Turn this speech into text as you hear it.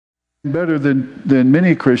better than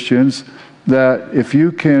many Christians that if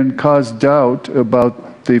you can cause doubt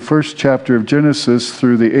about the first chapter of Genesis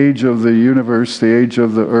through the age of the universe, the age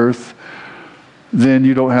of the earth, then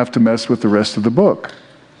you don't have to mess with the rest of the book.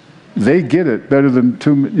 They get it better than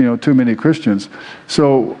too many Christians.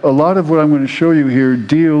 So a lot of what I'm going to show you here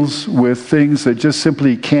deals with things that just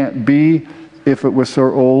simply can't be if it was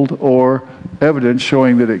so old, or evidence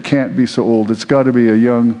showing that it can't be so old. It's got to be a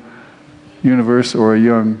young universe or a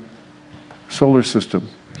young solar system.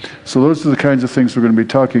 So those are the kinds of things we're going to be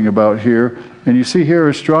talking about here. And you see here,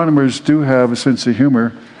 astronomers do have a sense of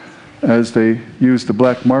humor as they use the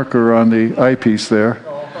black marker on the eyepiece there.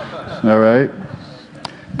 All right.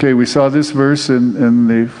 Okay, we saw this verse in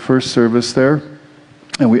the first service there.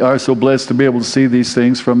 And we are so blessed to be able to see these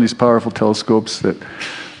things from these powerful telescopes that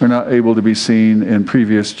are not able to be seen in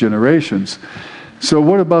previous generations. So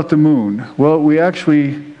what about the moon? Well, we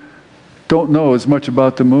actually don't know as much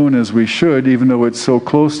about the moon as we should, even though it's so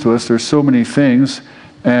close to us. There's so many things.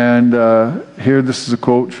 And here, this is a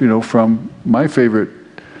quote, from my favorite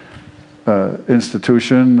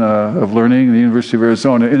institution of learning, the University of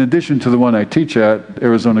Arizona, in addition to the one I teach at,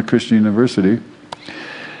 Arizona Christian University.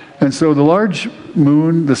 And so the large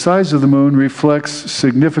moon, the size of the moon, reflects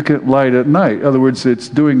significant light at night. In other words, it's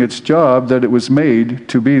doing its job that it was made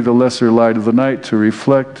to be the lesser light of the night, to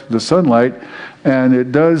reflect the sunlight. And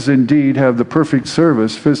it does indeed have the perfect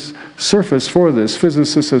surface for this.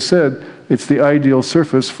 Physicists have said it's the ideal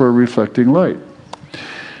surface for reflecting light.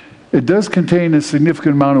 It does contain a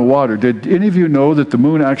significant amount of water. Did any of you know that the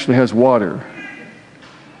moon actually has water?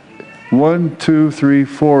 1, 2, 3,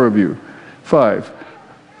 4 of you. 5,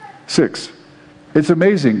 6. It's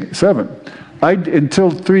amazing. 7. Until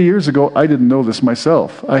 3 years ago, I didn't know this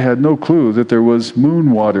myself. I had no clue that there was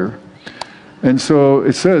moon water. And so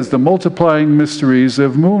it says, the multiplying mysteries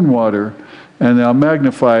of moon water. And I'll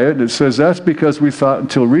magnify it. It says that's because we thought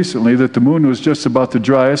until recently that the moon was just about the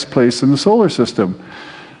driest place in the solar system.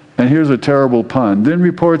 And here's a terrible pun. Then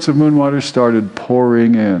reports of moon water started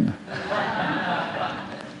pouring in.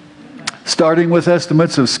 Starting with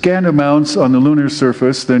estimates of scant amounts on the lunar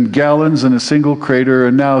surface, then gallons in a single crater,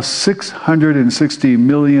 and now 660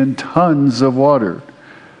 million tons of water.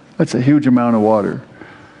 That's a huge amount of water.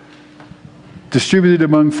 Distributed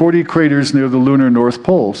among 40 craters near the lunar North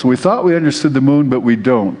Pole. So we thought we understood the moon, but we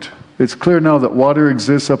don't. It's clear now that water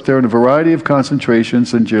exists up there in a variety of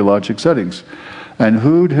concentrations and geologic settings. And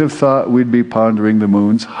who'd have thought we'd be pondering the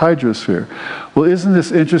moon's hydrosphere? Well, isn't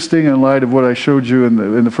this interesting in light of what I showed you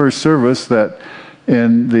in the first service, that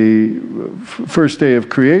in the first day of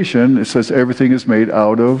creation, it says everything is made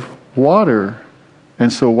out of water.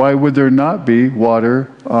 And so why would there not be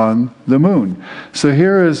water on the moon? So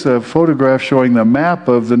here is a photograph showing the map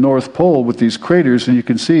of the North Pole with these craters, and you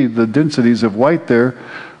can see the densities of white there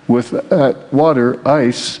with water,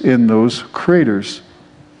 ice in those craters.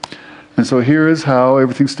 And so here is how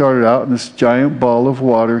everything started out in this giant ball of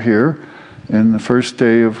water here in the first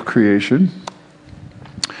day of creation.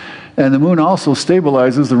 And the moon also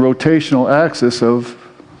stabilizes the rotational axis of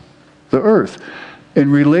the Earth.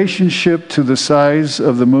 In relationship to the size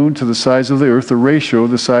of the moon to the size of the Earth, the ratio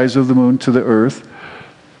of the size of the moon to the Earth,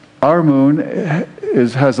 our moon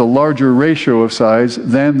has a larger ratio of size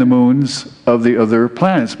than the moons of the other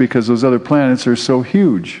planets, because those other planets are so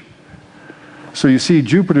huge. So you see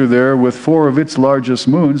Jupiter there with 4 of its largest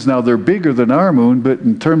moons. Now they're bigger than our moon, but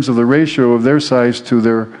in terms of the ratio of their size to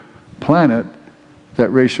their planet, that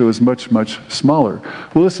ratio is much, much smaller.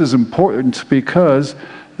 Well, this is important because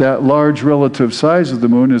that large relative size of the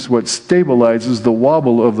moon is what stabilizes the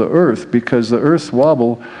wobble of the Earth, because the Earth's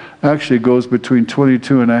wobble actually goes between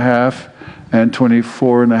 22.5 and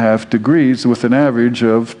 24.5 degrees, with an average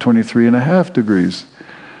of 23.5 degrees.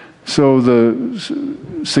 So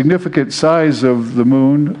the significant size of the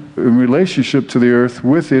moon in relationship to the Earth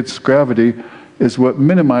with its gravity is what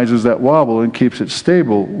minimizes that wobble and keeps it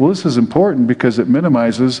stable. Well, this is important because it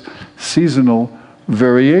minimizes seasonal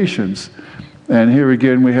variations. And here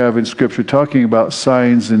again we have in Scripture talking about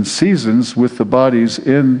signs and seasons with the bodies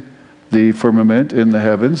in the firmament, in the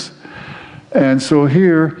heavens. And so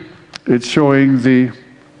here it's showing the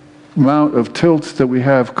amount of tilts that we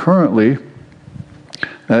have currently,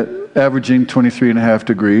 averaging 23.5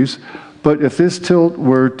 degrees. But if this tilt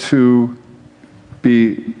were to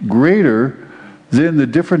be greater, then the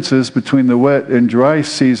differences between the wet and dry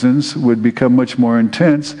seasons would become much more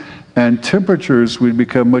intense, and temperatures would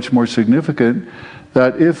become much more significant,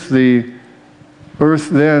 that if the Earth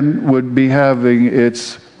then would be having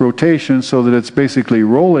its rotation so that it's basically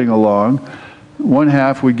rolling along, one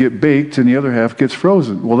half would get baked and the other half gets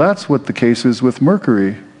frozen. Well, that's what the case is with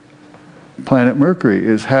Mercury. planet Mercury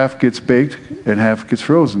is half gets baked and half gets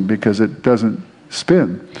frozen because it doesn't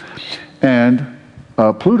spin. And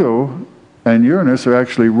Pluto and Uranus are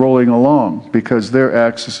actually rolling along because their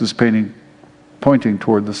axis is pointing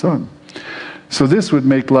toward the sun. So this would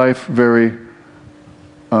make life very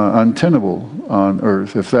untenable on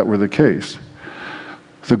Earth if that were the case.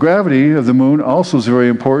 The gravity of the moon also is very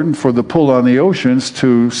important for the pull on the oceans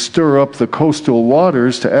to stir up the coastal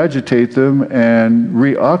waters, to agitate them and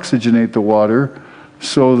reoxygenate the water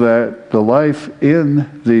so that the life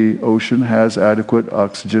in the ocean has adequate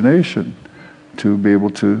oxygenation to be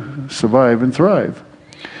able to survive and thrive.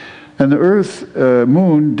 And the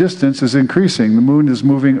Earth-Moon distance is increasing. The moon is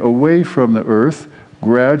moving away from the Earth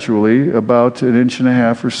gradually, about 1.5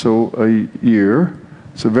 inches or so a year.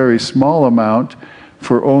 It's a very small amount.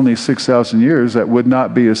 For only 6,000 years, that would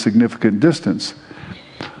not be a significant distance.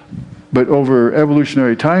 But over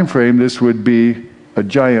evolutionary time frame, this would be a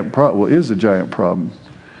giant problem. Well, is a giant problem.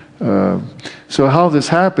 So how this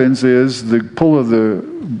happens is the pull of the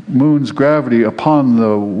moon's gravity upon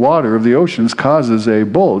the water of the oceans causes a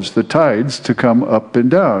bulge, the tides to come up and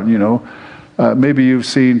down. You know, maybe you've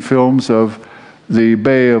seen films of the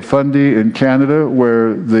Bay of Fundy in Canada,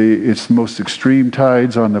 where it's the most extreme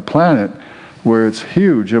tides on the planet, where it's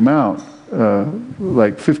huge amount,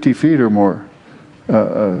 like 50 feet or more,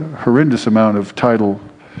 a horrendous amount of tidal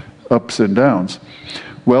ups and downs.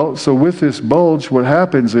 Well, so with this bulge, what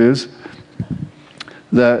happens is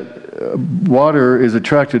that water is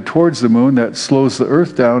attracted towards the moon. That slows the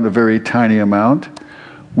Earth down a very tiny amount,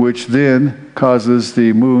 which then causes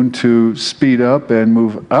the moon to speed up and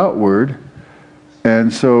move outward.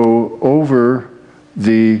 And so over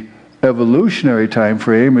the evolutionary time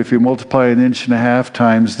frame, if you multiply 1.5 inches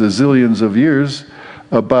times the zillions of years,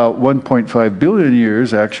 about 1.5 billion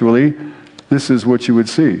years actually, this is what you would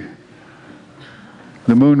see.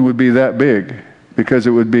 The moon would be that big because it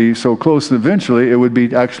would be so close, and eventually it would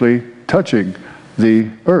be actually touching the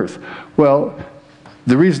Earth. Well,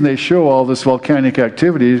 the reason they show all this volcanic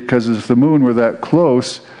activity is because if the moon were that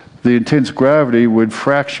close, the intense gravity would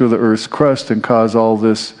fracture the Earth's crust and cause all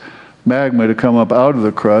this magma to come up out of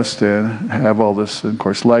the crust and have all this. And of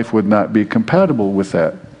course, life would not be compatible with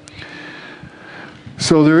that.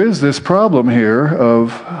 So there is this problem here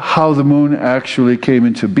of how the moon actually came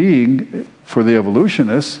into being for the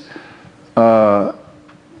evolutionists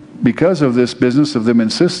because of this business of them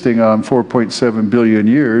insisting on 4.7 billion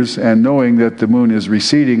years and knowing that the moon is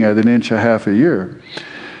receding at 1.5 inches a year.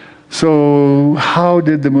 So how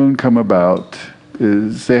did the moon come about?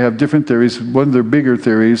 They have different theories. One of their bigger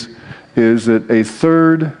theories is that a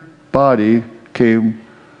third body came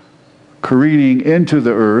careening into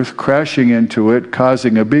the Earth, crashing into it,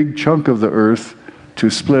 causing a big chunk of the Earth to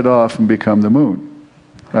split off and become the moon.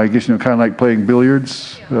 I guess, you know, kind of like playing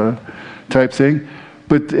billiards type thing.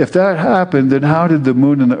 But if that happened, then how did the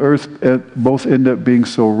moon and the Earth both end up being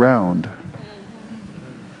so round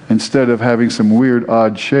instead of having some weird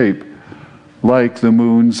odd shape like the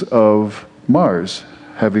moons of Mars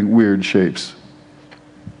having weird shapes?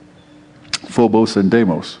 Phobos and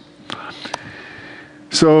Deimos.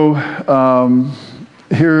 So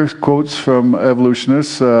here are quotes from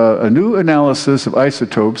evolutionists. A new analysis of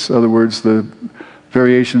isotopes, in other words, the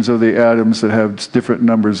variations of the atoms that have different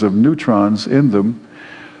numbers of neutrons in them,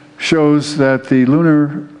 shows that the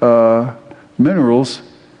lunar minerals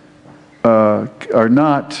are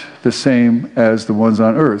not the same as the ones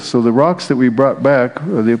on Earth. So the rocks that we brought back,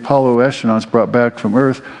 or the Apollo astronauts brought back from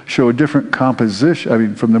Earth, show a different composition, I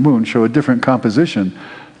mean from the moon, show a different composition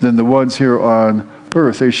than the ones here on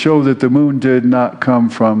Earth. They show that the moon did not come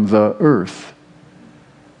from the Earth.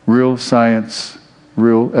 Real science,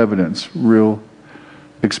 real evidence, real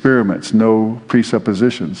experiments, no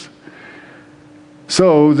presuppositions.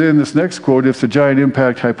 So then this next quote, if the giant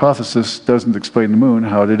impact hypothesis doesn't explain the moon,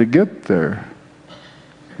 how did it get there?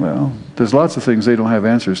 Well, there's lots of things they don't have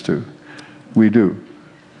answers to. We do.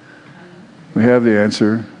 We have the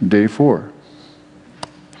answer, day 4.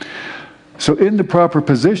 So in the proper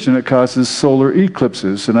position, it causes solar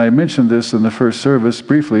eclipses. And I mentioned this in the first service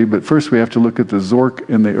briefly, but first we have to look at the Zork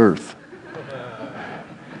in the Earth.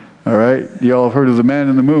 All right, y'all have heard of the man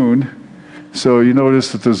in the moon. So you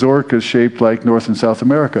notice that the Zork is shaped like North and South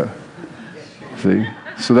America. See?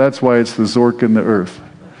 So that's why it's the Zork in the Earth.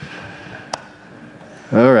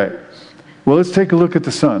 All right. Well, let's take a look at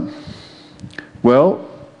the sun. Well,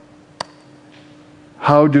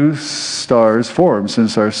 how do stars form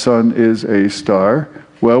since our sun is a star?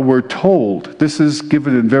 Well, we're told. This is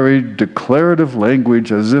given in very declarative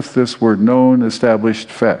language as if this were known, established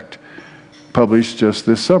fact, published just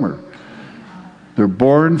this summer. They're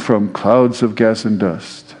born from clouds of gas and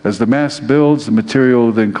dust. As the mass builds, the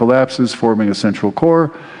material then collapses, forming a central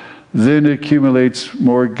core. Then it accumulates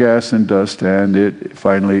more gas and dust, and it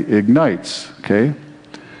finally ignites. Okay?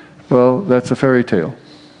 Well, that's a fairy tale.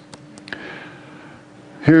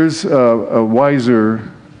 Here's a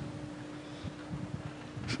wiser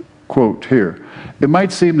quote here. It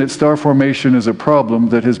might seem that star formation is a problem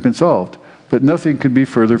that has been solved, but nothing could be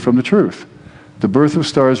further from the truth. The birth of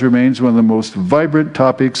stars remains one of the most vibrant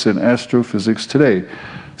topics in astrophysics today.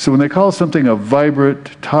 So when they call something a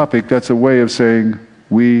vibrant topic, that's a way of saying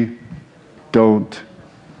we don't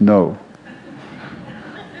know.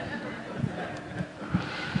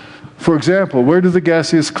 For example, where do the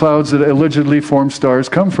gaseous clouds that allegedly form stars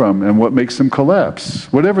come from, and what makes them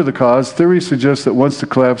collapse? Whatever the cause, theory suggests that once the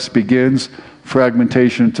collapse begins,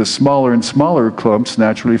 fragmentation to smaller and smaller clumps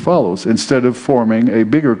naturally follows, instead of forming a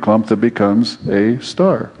bigger clump that becomes a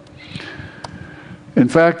star. In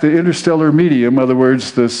fact, the interstellar medium, in other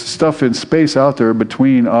words, the stuff in space out there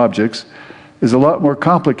between objects, is a lot more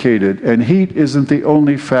complicated, and heat isn't the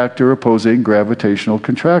only factor opposing gravitational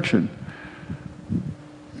contraction.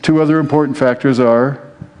 Two other important factors are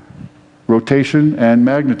rotation and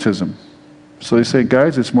magnetism. So they say,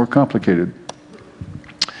 guys, it's more complicated.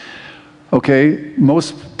 Okay,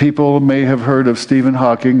 most people may have heard of Stephen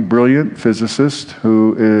Hawking, brilliant physicist,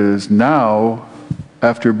 who is now,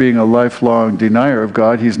 after being a lifelong denier of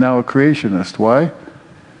God, he's now a creationist. Why?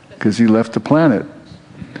 Because he left the planet.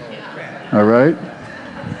 All right?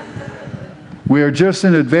 We are just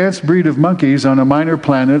an advanced breed of monkeys on a minor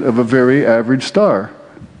planet of a very average star.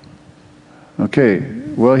 Okay,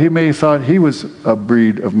 well, he may have thought he was a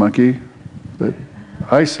breed of monkey, but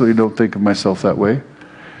I certainly don't think of myself that way.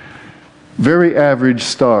 Very average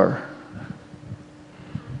star.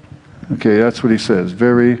 Okay, that's what he says,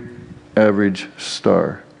 very average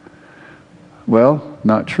star. Well,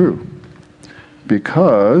 not true.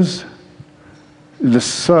 Because the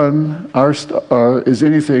sun, our star, is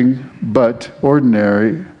anything but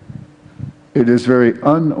ordinary. It is very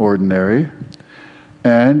unordinary.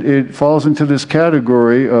 And it falls into this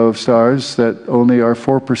category of stars that only are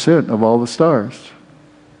 4% of all the stars.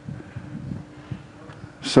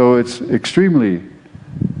 So it's extremely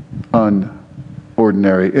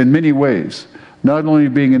unordinary in many ways. Not only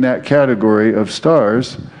being in that category of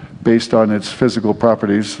stars based on its physical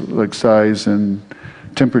properties like size and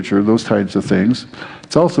temperature, those kinds of things,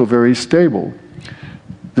 it's also very stable.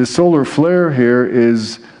 The solar flare here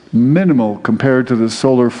is minimal compared to the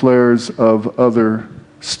solar flares of other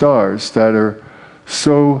stars that are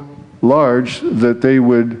so large that they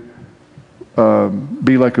would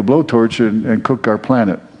be like a blowtorch and cook our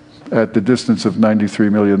planet at the distance of 93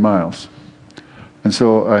 million miles. And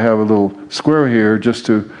so I have a little square here just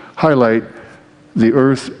to highlight the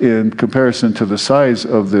Earth in comparison to the size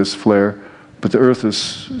of this flare, but the Earth is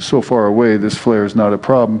so far away, this flare is not a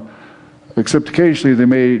problem, except occasionally they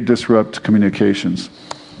may disrupt communications.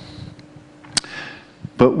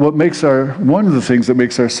 But one of the things that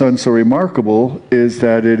makes our sun so remarkable is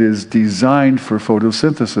that it is designed for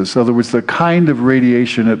photosynthesis. In other words, the kind of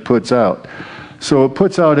radiation it puts out. So it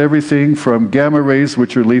puts out everything from gamma rays,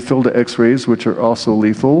 which are lethal, to X-rays, which are also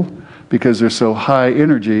lethal, because they're so high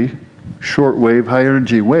energy, short wave, high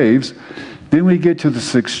energy waves. Then we get to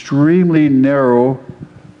this extremely narrow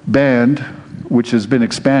band, which has been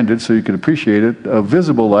expanded so you can appreciate it, of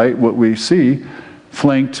visible light, what we see,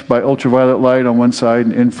 flanked by ultraviolet light on one side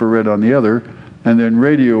and infrared on the other, and then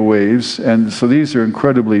radio waves. And so these are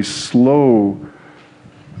incredibly slow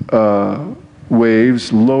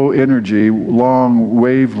waves, low energy, long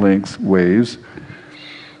wavelength waves.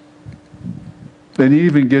 And it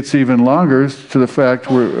even gets even longer to the fact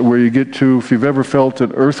where you get to, if you've ever felt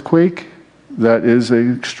an earthquake, that is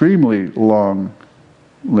an extremely long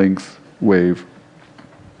length wave.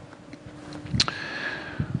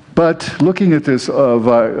 But looking at this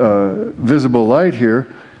visible light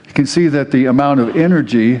here, you can see that the amount of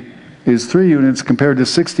energy is 3 units compared to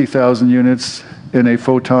 60,000 units in a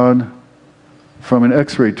photon from an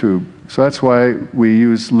X-ray tube. So that's why we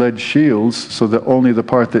use lead shields, so that only the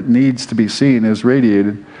part that needs to be seen is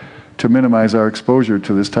radiated to minimize our exposure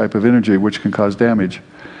to this type of energy, which can cause damage.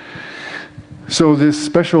 So this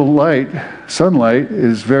special light, sunlight,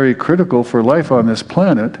 is very critical for life on this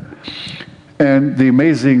planet. And the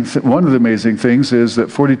one of the amazing things is that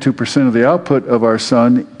 42% of the output of our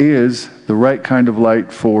sun is the right kind of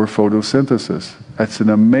light for photosynthesis. That's an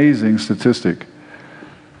amazing statistic.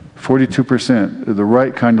 42%, the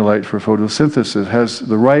right kind of light for photosynthesis, has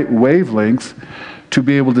the right wavelength to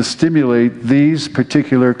be able to stimulate these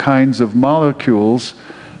particular kinds of molecules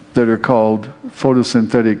that are called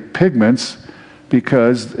photosynthetic pigments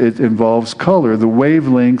because it involves color. The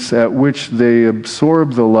wavelengths at which they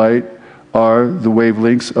absorb the light are the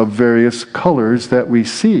wavelengths of various colors that we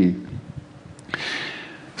see.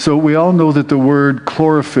 So we all know that the word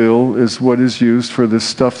chlorophyll is what is used for the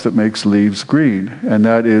stuff that makes leaves green, and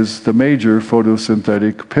that is the major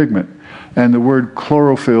photosynthetic pigment. And the word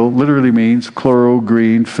chlorophyll literally means chloro,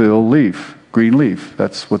 green, fill, leaf, green leaf.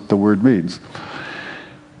 That's what the word means.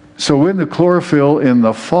 So when the chlorophyll in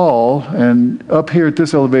the fall, and up here at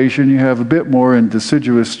this elevation you have a bit more in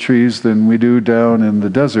deciduous trees than we do down in the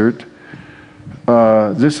desert,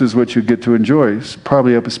 this is what you get to enjoy. It's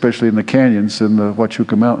probably up especially in the canyons in the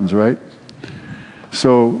Huachuca Mountains, right?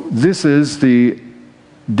 So this is the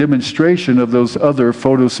demonstration of those other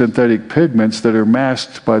photosynthetic pigments that are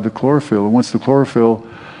masked by the chlorophyll. And once the chlorophyll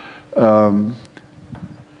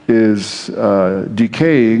is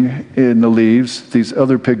decaying in the leaves, these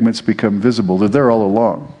other pigments become visible. They're there all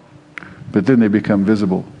along, but then they become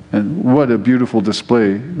visible. And what a beautiful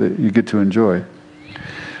display that you get to enjoy.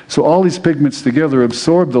 So all these pigments together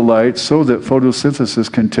absorb the light so that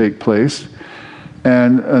photosynthesis can take place.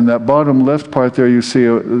 And in that bottom left part there, you see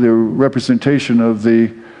the representation of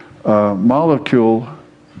the molecule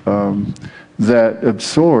that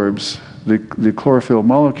absorbs, the chlorophyll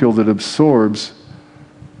molecule that absorbs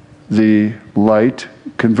the light,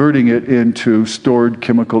 converting it into stored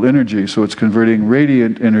chemical energy. So it's converting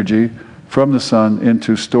radiant energy from the sun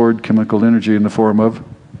into stored chemical energy in the form of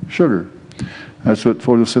sugar. That's what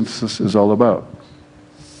photosynthesis is all about.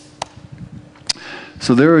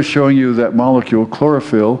 So there is showing you that molecule,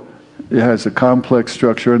 chlorophyll. It has a complex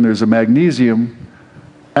structure, and there's a magnesium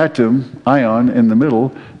atom, ion, in the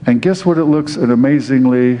middle. And guess what it looks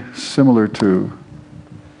amazingly similar to?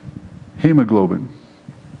 Hemoglobin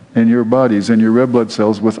in your bodies, in your red blood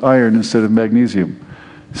cells, with iron instead of magnesium.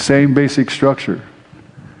 Same basic structure.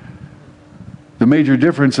 The major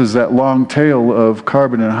difference is that long tail of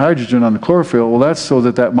carbon and hydrogen on the chlorophyll. Well, that's so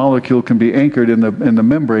that that molecule can be anchored in the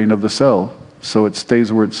membrane of the cell, so it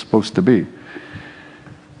stays where it's supposed to be.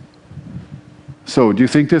 So, do you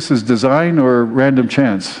think this is design or random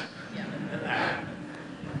chance?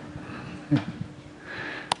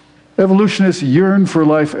 Evolutionists yearn for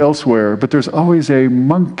life elsewhere, but there's always a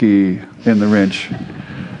monkey in the wrench,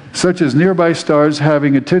 such as nearby stars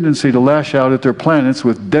having a tendency to lash out at their planets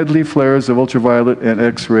with deadly flares of ultraviolet and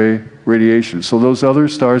X-ray radiation. So those other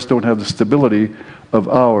stars don't have the stability of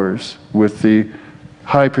ours, with the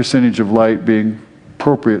high percentage of light being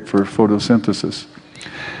appropriate for photosynthesis.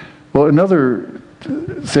 Well, another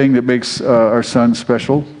thing that makes our sun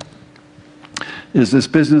special is this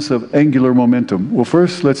business of angular momentum. Well,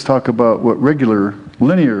 first let's talk about what regular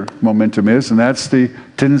linear momentum is, and that's the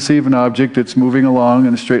tendency of an object that's moving along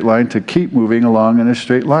in a straight line to keep moving along in a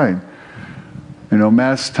straight line. You know,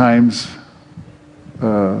 mass times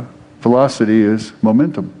velocity is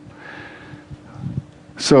momentum.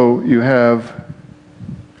 So you have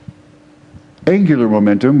angular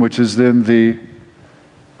momentum, which is then the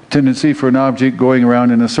tendency for an object going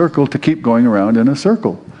around in a circle to keep going around in a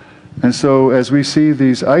circle. And so as we see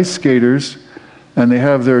these ice skaters, and they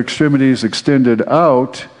have their extremities extended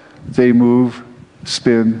out, they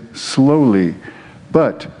spin slowly.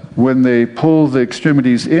 But when they pull the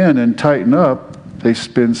extremities in and tighten up, they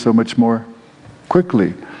spin so much more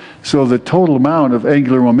quickly. So the total amount of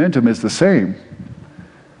angular momentum is the same.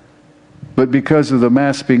 But because of the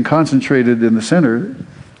mass being concentrated in the center,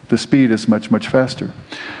 the speed is much, much faster.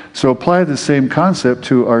 So apply the same concept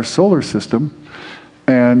to our solar system,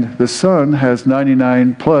 and the sun has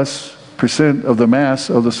 99+% of the mass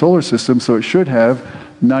of the solar system, so it should have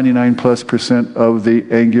 99+% of the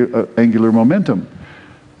angular momentum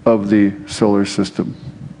of the solar system.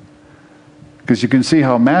 Because you can see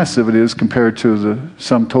how massive it is compared to the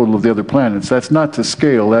sum total of the other planets. That's not to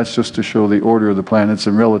scale, that's just to show the order of the planets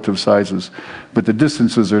and relative sizes. But the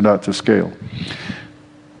distances are not to scale.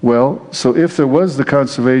 Well, so if there was the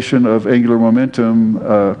conservation of angular momentum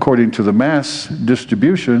according to the mass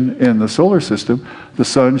distribution in the solar system, the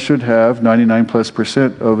sun should have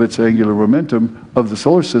 99+% of its angular momentum of the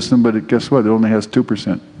solar system, but guess what? It only has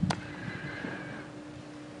 2%.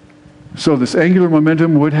 So this angular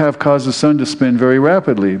momentum would have caused the sun to spin very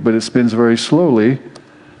rapidly, but it spins very slowly,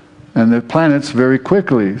 and the planets very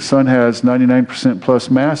quickly. Sun has 99% plus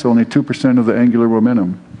mass, only 2% of the angular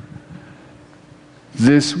momentum.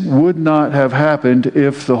 This would not have happened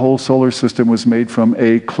if the whole solar system was made from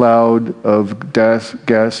a cloud of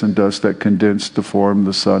gas and dust that condensed to form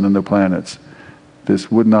the sun and the planets. This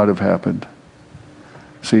would not have happened.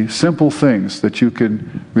 See, simple things that you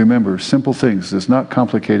can remember, simple things. It's not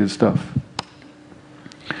complicated stuff.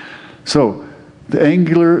 So,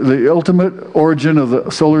 The ultimate origin of the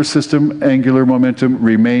solar system, angular momentum,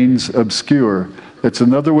 remains obscure. That's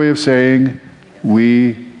another way of saying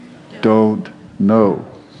we don't know.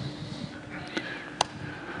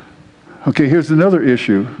 Okay, here's another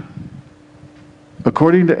issue.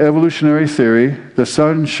 According to evolutionary theory, the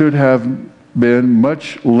sun should have been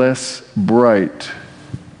much less bright,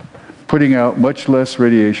 putting out much less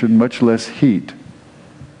radiation, much less heat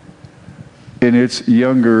in its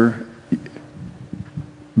younger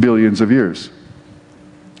billions of years.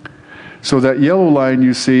 So that yellow line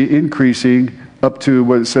you see increasing up to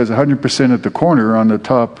what it says 100% at the corner on the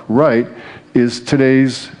top right is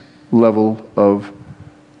today's level of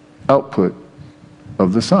output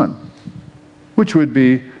of the sun, which would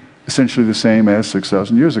be essentially the same as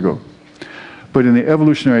 6,000 years ago. But in the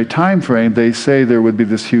evolutionary time frame, they say there would be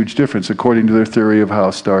this huge difference according to their theory of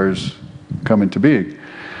how stars come into being.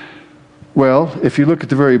 Well, if you look at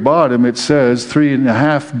the very bottom, it says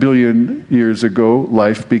 3.5 billion years ago,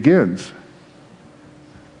 life begins,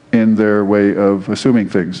 in their way of assuming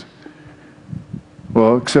things.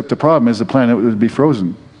 Well, except the problem is the planet would be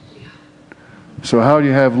frozen. So how do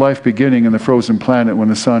you have life beginning in the frozen planet when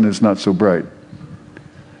the sun is not so bright?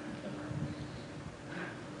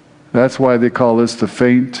 That's why they call this the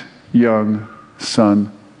faint young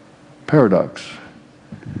sun paradox.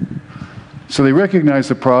 So they recognize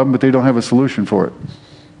the problem, but they don't have a solution for it.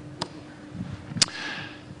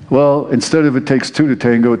 Well, instead of it takes two to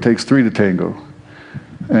tango, it takes three to tango.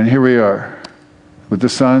 And here we are, with the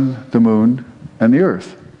sun, the moon, and the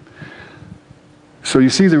earth. So you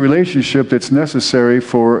see the relationship that's necessary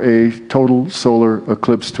for a total solar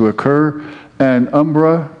eclipse to occur. And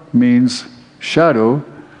umbra means shadow,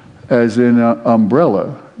 as in an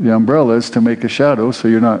umbrella. The umbrella is to make a shadow so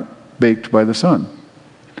you're not baked by the sun.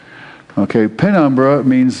 Okay, penumbra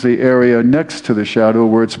means the area next to the shadow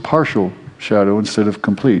where it's partial shadow instead of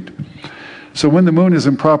complete. So when the moon is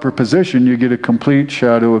in proper position, you get a complete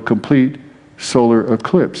shadow, a complete solar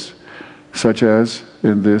eclipse, such as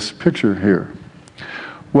in this picture here.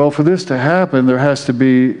 Well, for this to happen, there has to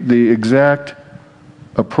be the exact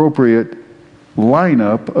appropriate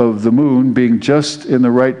lineup of the moon being just in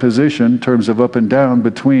the right position in terms of up and down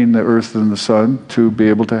between the earth and the sun to be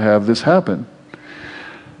able to have this happen.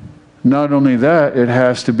 Not only that, it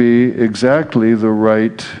has to be exactly the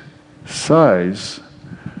right size.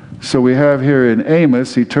 So we have here in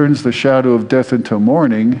Amos, he turns the shadow of death into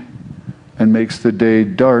morning and makes the day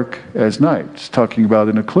dark as night. It's talking about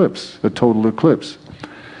an eclipse, a total eclipse.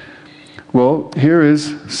 Well, here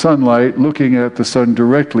is sunlight looking at the sun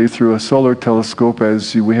directly through a solar telescope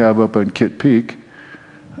as we have up on Kitt Peak,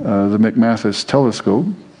 the McMathis telescope.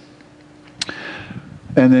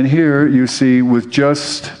 And then here you see with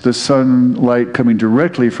just the sunlight coming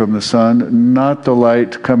directly from the sun, not the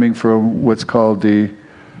light coming from what's called the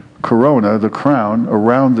corona, the crown,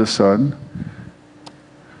 around the sun.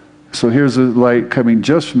 So here's the light coming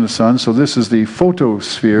just from the sun. So this is the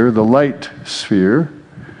photosphere, the light sphere.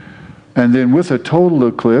 And then with a total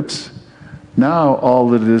eclipse, now all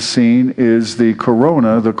that is seen is the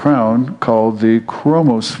corona, the crown, called the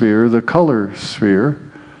chromosphere, the color sphere.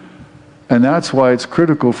 And that's why it's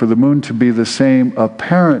critical for the moon to be the same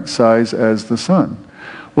apparent size as the sun.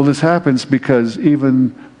 Well, this happens because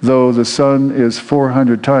even though the sun is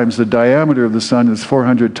 400 times, the diameter of the sun is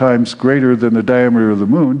 400 times greater than the diameter of the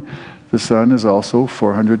moon, the sun is also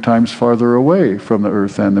 400 times farther away from the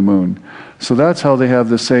earth and the moon. So that's how they have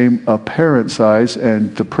the same apparent size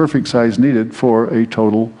and the perfect size needed for a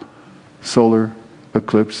total solar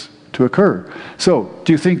eclipse to occur. So,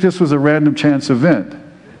 do you think this was a random chance event?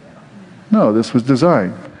 No, this was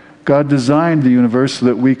designed. God designed the universe so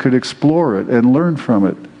that we could explore it and learn from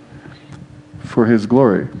it for His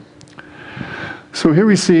glory. So here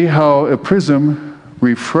we see how a prism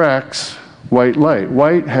refracts white light.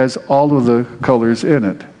 White has all of the colors in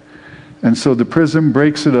it. And so the prism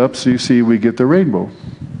breaks it up, so you see we get the rainbow.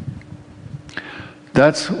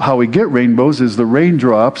 That's how we get rainbows, is the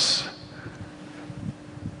raindrops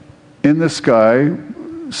in the sky.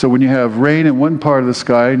 So when you have rain in one part of the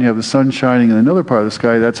sky and you have the sun shining in another part of the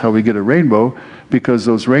sky, that's how we get a rainbow, because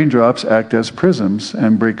those raindrops act as prisms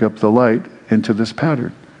and break up the light into this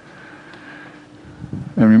pattern.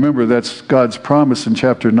 And remember, that's God's promise in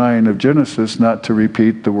chapter 9 of Genesis not to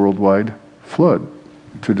repeat the worldwide flood,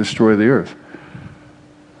 to destroy the earth.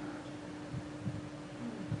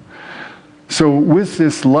 So with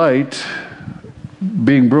this light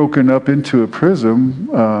being broken up into a prism,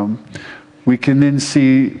 we can then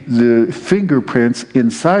see the fingerprints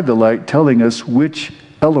inside the light telling us which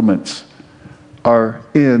elements are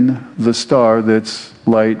in the star that's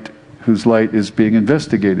light, whose light is being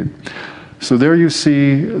investigated. So there you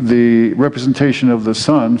see the representation of the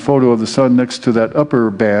sun, photo of the sun next to that upper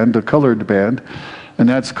band, the colored band, and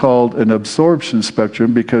that's called an absorption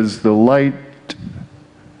spectrum because the light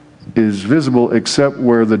is visible except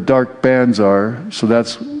where the dark bands are. So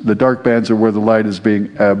that's the dark bands are where the light is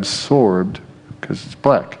being absorbed because it's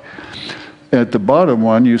black. At the bottom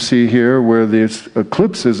one, you see here where this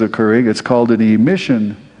eclipse is occurring. It's called an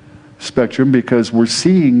emission spectrum because we're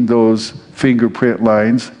seeing those fingerprint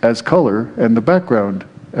lines as color and the background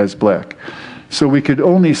as black. So we could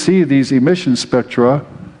only see these emission spectra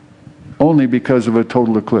only because of a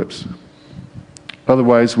total eclipse.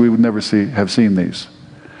 Otherwise, we would never have seen these.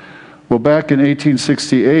 Well, back in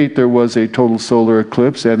 1868, there was a total solar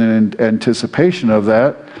eclipse, and in anticipation of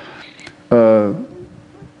that,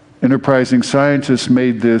 enterprising scientists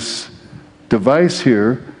made this device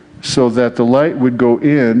here so that the light would go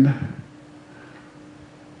in,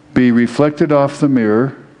 be reflected off the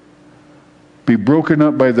mirror, be broken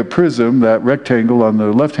up by the prism, that rectangle on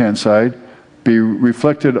the left-hand side, be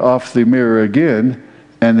reflected off the mirror again,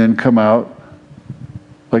 and then come out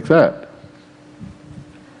like that,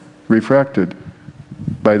 refracted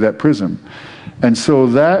by that prism. And so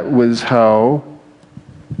that was how,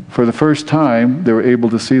 for the first time, they were able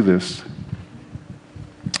to see this.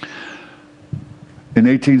 In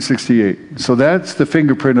 1868. So that's the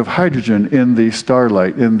fingerprint of hydrogen in the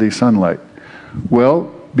starlight, in the sunlight. Well,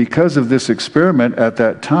 because of this experiment at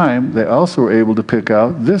that time, they also were able to pick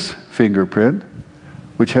out this fingerprint,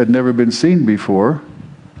 which had never been seen before,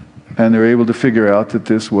 and they were able to figure out that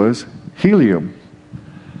this was helium.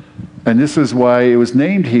 And this is why it was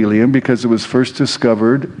named helium, because it was first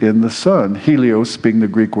discovered in the sun, helios being the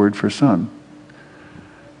Greek word for sun.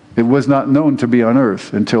 It was not known to be on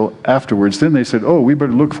Earth until afterwards. Then they said, oh, we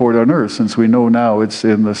better look for it on Earth since we know now it's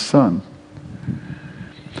in the sun.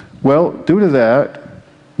 Well, due to that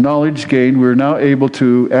knowledge gained, we're now able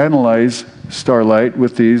to analyze starlight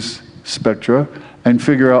with these spectra and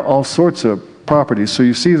figure out all sorts of properties. So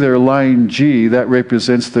you see there line G, that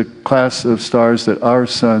represents the class of stars that our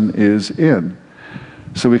sun is in.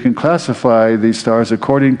 So we can classify these stars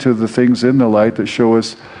according to the things in the light that show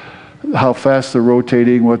us how fast they're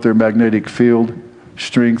rotating, what their magnetic field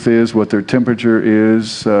strength is, what their temperature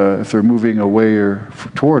is, if they're moving away or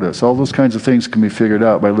toward us. All those kinds of things can be figured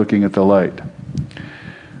out by looking at the light.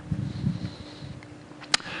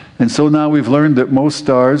 And so now we've learned that most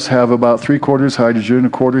stars have about 3/4 hydrogen,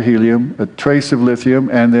 1/4 helium, a trace of lithium,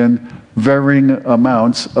 and then varying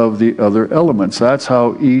amounts of the other elements. That's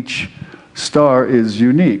how each star is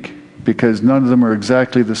unique, because none of them are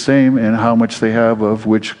exactly the same in how much they have of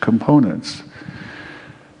which components.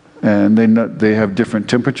 And they have different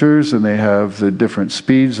temperatures, and they have the different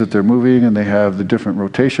speeds that they're moving, and they have the different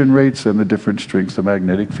rotation rates and the different strengths of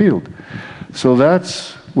magnetic field. So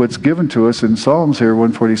that's what's given to us in Psalms here,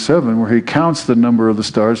 147, where he counts the number of the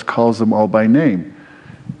stars, calls them all by name,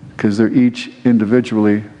 because they're each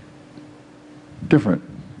individually different.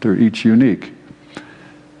 They're each unique.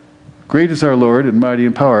 Great is our Lord and mighty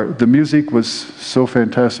in power. The music was so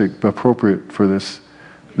fantastic, appropriate for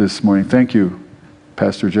this morning. Thank you,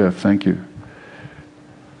 Pastor Jeff. Thank you.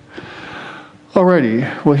 Alrighty,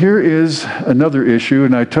 well, here is another issue,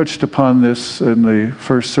 and I touched upon this in the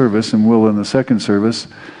first service and will in the second service.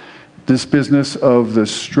 This business of the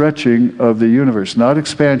stretching of the universe, not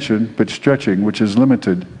expansion, but stretching, which is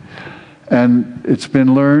limited. And it's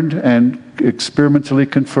been learned and experimentally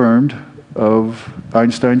confirmed of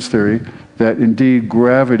Einstein's theory that indeed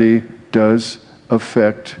gravity does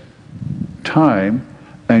affect time,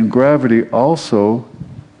 and gravity also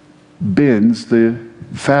bends the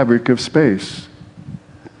fabric of space.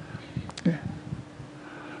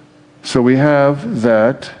 So we have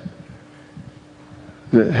that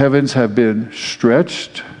the heavens have been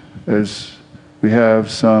stretched, as we have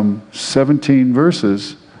some 17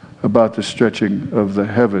 verses about the stretching of the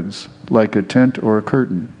heavens, like a tent or a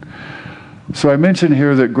curtain. So I mentioned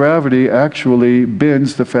here that gravity actually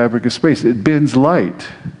bends the fabric of space. It bends light.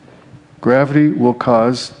 Gravity will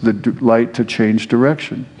cause the light to change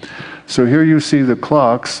direction. So here you see the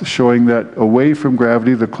clocks showing that away from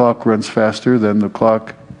gravity, the clock runs faster than the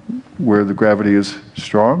clock where the gravity is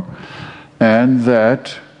strong, and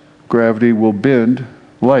that gravity will bend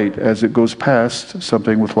light as it goes past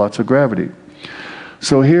something with lots of gravity.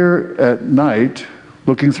 So here at night,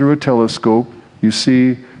 looking through a telescope, you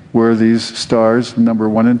see where these stars, number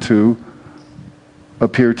 1 and 2,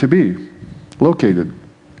 appear to be located.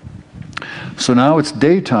 So now it's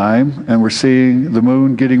daytime, and we're seeing the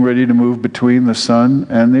moon getting ready to move between the sun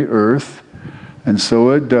and the earth, and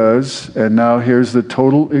so it does. And now here's the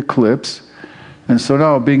total eclipse, And so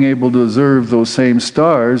now being able to observe those same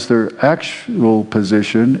stars, their actual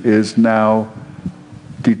position is now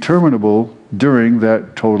determinable during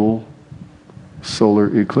that total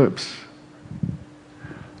solar eclipse.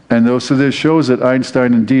 And so this shows that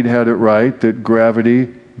Einstein indeed had it right, that gravity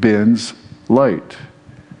bends light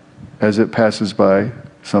as it passes by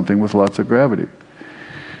something with lots of gravity.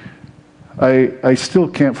 I still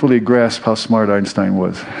can't fully grasp how smart Einstein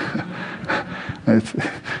was.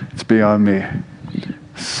 It's beyond me.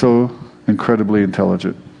 So incredibly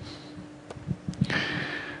intelligent.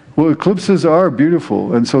 Well, eclipses are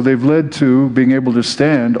beautiful, and so they've led to being able to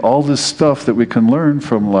stand all this stuff that we can learn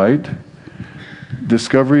from light,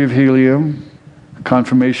 discovery of helium,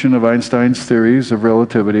 confirmation of Einstein's theories of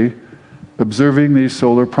relativity, observing these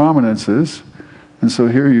solar prominences. And so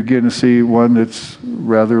here you get to see one that's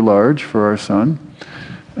rather large for our sun,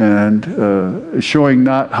 and showing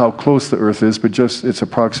not how close the Earth is, but just its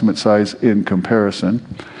approximate size in comparison.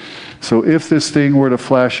 So if this thing were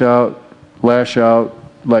to lash out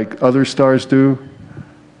like other stars do,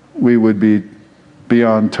 we would be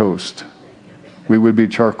beyond toast. We would be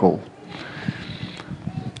charcoal.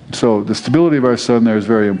 So the stability of our sun there is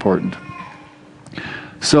very important.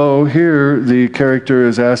 So here the character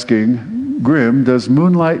is asking Grimm, does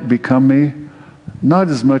moonlight become me? Not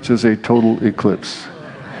as much as a total eclipse.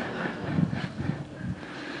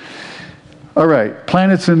 All right,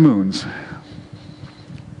 planets and moons.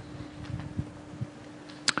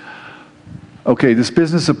 Okay, this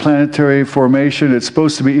business of planetary formation, it's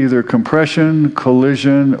supposed to be either compression,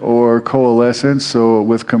 collision, or coalescence. So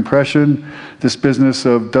with compression, this business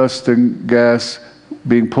of dust and gas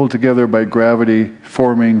being pulled together by gravity,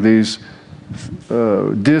 forming these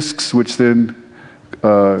disks, which then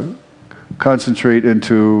concentrate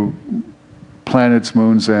into planets,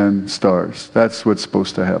 moons, and stars. That's what's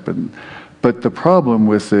supposed to happen. But the problem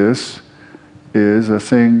with this is a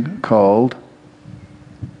thing called,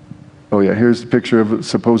 oh yeah, here's the picture of a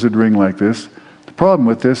supposed ring like this. The problem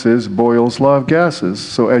with this is Boyle's law of gases.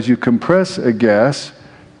 So as you compress a gas,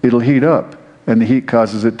 it'll heat up, and the heat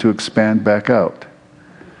causes it to expand back out.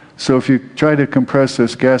 So if you try to compress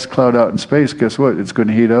this gas cloud out in space, guess what? It's going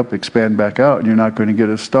to heat up, expand back out, and you're not going to get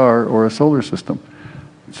a star or a solar system.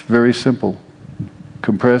 It's very simple.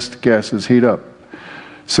 Compressed gases heat up.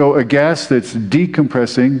 So a gas that's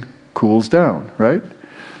decompressing cools down, right?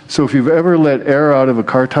 So if you've ever let air out of a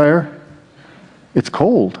car tire, it's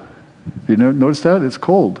cold. You notice that? It's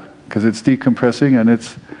cold because it's decompressing and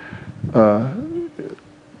it's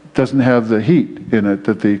doesn't have the heat in it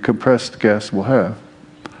that the compressed gas will have.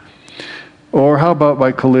 Or how about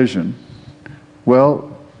by collision?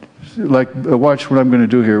 Well, like watch what I'm going to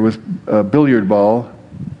do here with a billiard ball.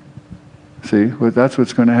 See, that's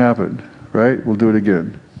what's going to happen, right? We'll do it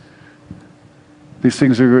again. These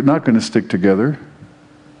things are not going to stick together.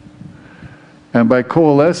 And by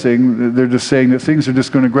coalescing, they're just saying that things are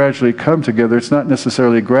just going to gradually come together. It's not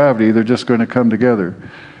necessarily gravity, they're just going to come together.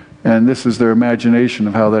 And this is their imagination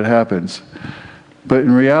of how that happens. But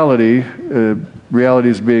in reality, reality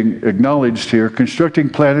is being acknowledged here. Constructing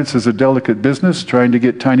planets is a delicate business. Trying to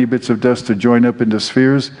get tiny bits of dust to join up into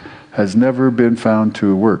spheres has never been found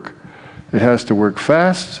to work. It has to work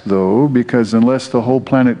fast, though, because unless the whole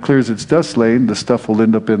planet clears its dust lane, the stuff will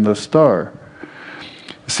end up in the star.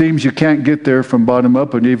 It seems you can't get there from bottom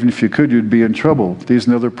up, and even if you could, you'd be in trouble. These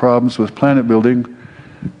and other problems with planet building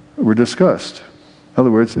were discussed. In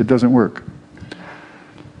other words, it doesn't work.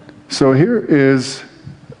 So here is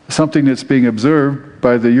something that's being observed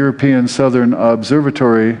by the European Southern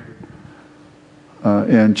Observatory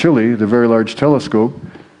in Chile, the Very Large Telescope,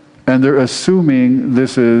 and they're assuming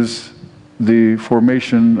this is the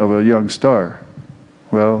formation of a young star.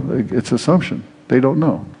 Well, it's assumption. They don't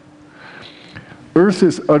know. Earth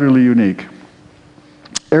is utterly unique.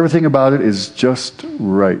 Everything about it is just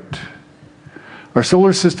right. Our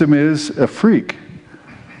solar system is a freak,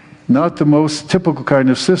 not the most typical kind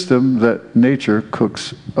of system that nature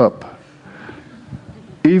cooks up.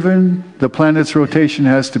 Even the planet's rotation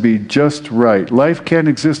has to be just right. Life can't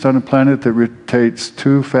exist on a planet that rotates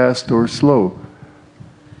too fast or slow.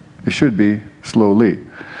 It should be slowly.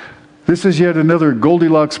 This is yet another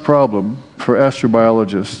Goldilocks problem for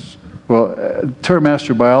astrobiologists. Well, the term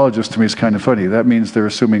astrobiologist to me is kind of funny. That means they're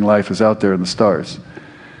assuming life is out there in the stars.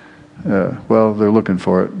 Well, they're looking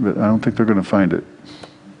for it, but I don't think they're going to find it.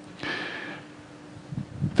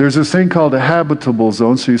 There's this thing called a habitable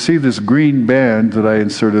zone. So you see this green band that I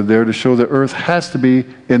inserted there to show that Earth has to be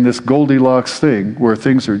in this Goldilocks thing where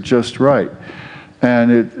things are just right.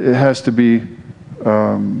 And it has to be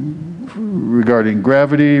regarding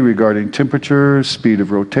gravity, regarding temperature, speed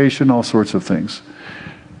of rotation, all sorts of things.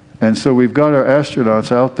 And so we've got our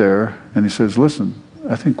astronauts out there, and he says, listen,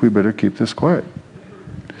 I think we better keep this quiet.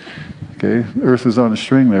 Okay, Earth is on a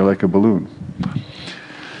string there like a balloon.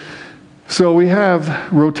 So we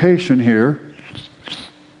have rotation here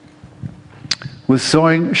with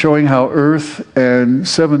showing how Earth and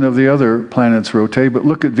 7 of the other planets rotate, but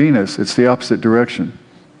look at Venus, it's the opposite direction.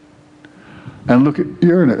 And look at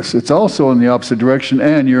Uranus, it's also in the opposite direction,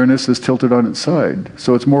 and Uranus is tilted on its side.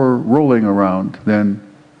 So it's more rolling around than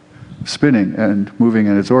spinning and moving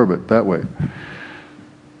in its orbit that way.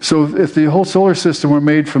 So if the whole solar system were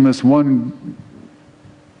made from this one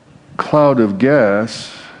cloud of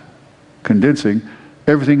gas condensing,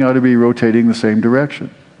 everything ought to be rotating the same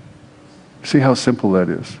direction. See how simple that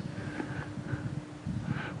is.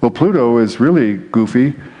 Well, Pluto is really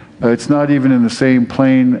goofy. It's not even in the same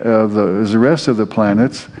plane as the rest of the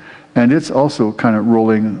planets, and it's also kind of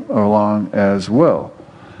rolling along as well.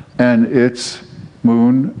 And its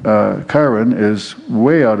moon, Chiron, is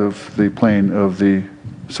way out of the plane of the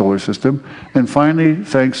solar system. And finally,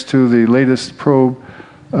 thanks to the latest probe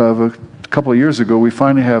of a couple of years ago, we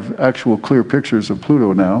finally have actual clear pictures of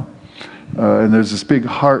Pluto now. And there's this big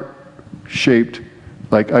heart-shaped,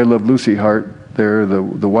 like I Love Lucy heart there,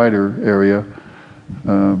 the wider area,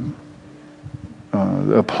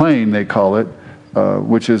 a plane they call it,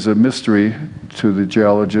 which is a mystery to the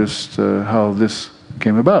geologists how this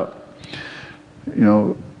came about. You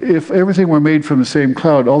know, if everything were made from the same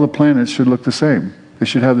cloud, all the planets should look the same. They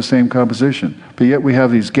should have the same composition. But yet we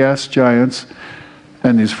have these gas giants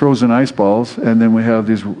and these frozen ice balls, and then we have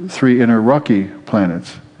these 3 inner rocky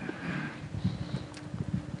planets.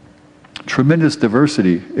 Tremendous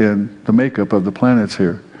diversity in the makeup of the planets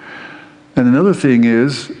here. And another thing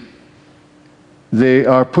is, they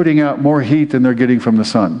are putting out more heat than they're getting from the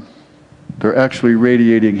sun. They're actually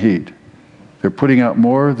radiating heat. They're putting out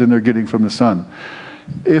more than they're getting from the sun.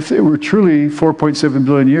 If they were truly 4.7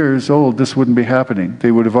 billion years old, this wouldn't be happening.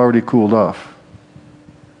 They would have already cooled off.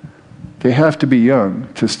 They have to be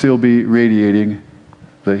young to still be radiating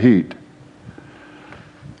the heat.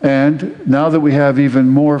 And now that we have even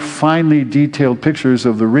more finely detailed pictures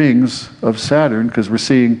of the rings of Saturn, because we're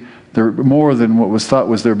seeing there more than what was thought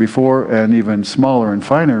was there before, and even smaller and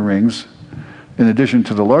finer rings, in addition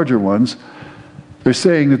to the larger ones, they're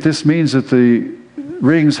saying that this means that the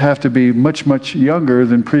rings have to be much, much younger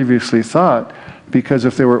than previously thought, because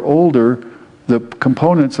if they were older, the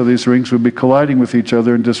components of these rings would be colliding with each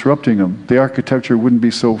other and disrupting them. The architecture wouldn't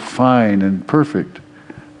be so fine and perfect.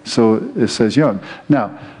 So it says young.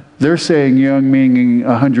 Now, they're saying young meaning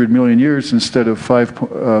 100 million years instead of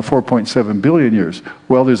 4.7 billion years.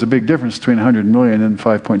 Well, there's a big difference between 100 million and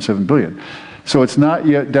 5.7 billion. So it's not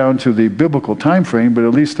yet down to the biblical time frame, but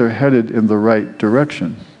at least they're headed in the right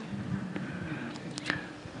direction.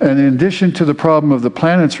 And in addition to the problem of the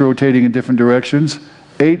planets rotating in different directions,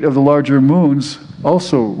 8 of the larger moons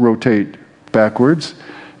also rotate backwards.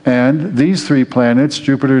 And these 3 planets,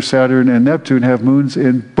 Jupiter, Saturn, and Neptune, have moons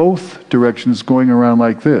in both directions going around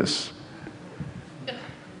like this.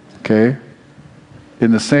 Okay?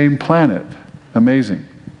 In the same planet. Amazing.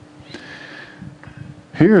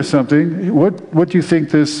 Here's something. What do you think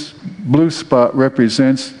this blue spot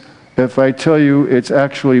represents if I tell you it's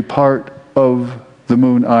actually part of the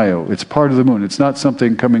moon Io? It's part of the moon. It's not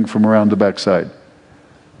something coming from around the backside.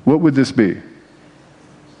 What would this be?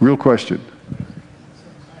 Real question.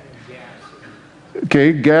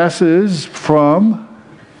 Okay, gases from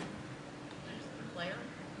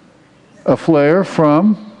a flare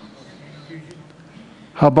from,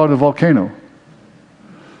 how about a volcano?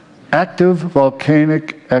 Active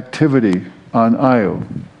volcanic activity on Io.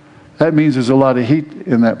 That means there's a lot of heat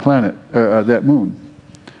in that planet, that moon.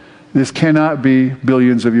 This cannot be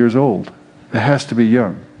billions of years old. It has to be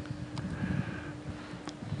young.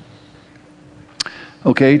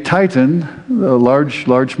 Okay, Titan, the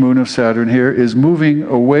large moon of Saturn here, is moving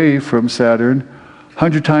away from Saturn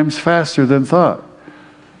 100 times faster than thought,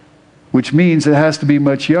 which means it has to be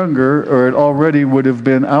much younger, or it already would have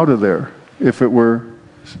been out of there if it were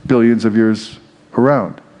billions of years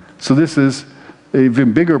around. So this is an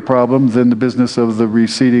even bigger problem than the business of the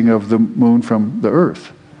receding of the moon from the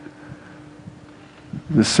Earth.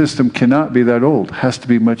 The system cannot be that old, it has to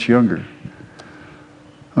be much younger.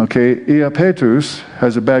 Okay, Iapetus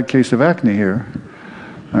has a bad case of acne here,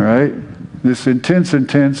 all right? This intense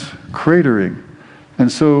cratering. And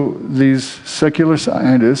so these secular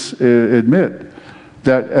scientists admit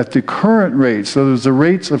that at the current rate, so there's the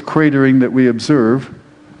rates of cratering that we observe,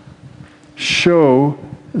 show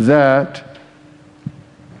that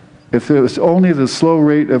if it was only the slow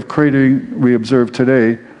rate of cratering we observe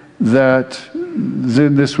today, that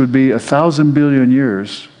then this would be 1,000 billion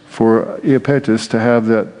years for Iapetus to have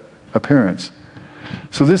that appearance.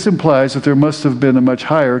 So this implies that there must have been a much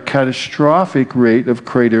higher catastrophic rate of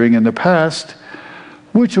cratering in the past,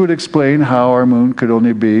 which would explain how our moon could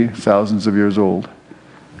only be thousands of years old.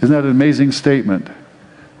 Isn't that an amazing statement?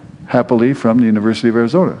 Happily from the University of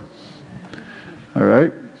Arizona. All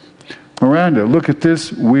right. Miranda, look at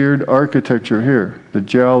this weird architecture here, the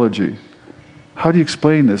geology. How do you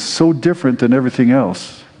explain this? So different than everything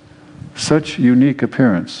else. Such unique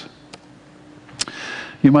appearance.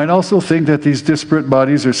 You might also think that these disparate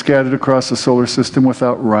bodies are scattered across the solar system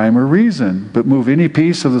without rhyme or reason, but move any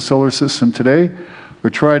piece of the solar system today or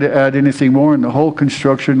try to add anything more and the whole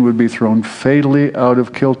construction would be thrown fatally out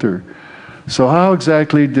of kilter. So how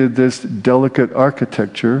exactly did this delicate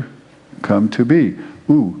architecture come to be?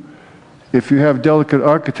 Ooh, if you have delicate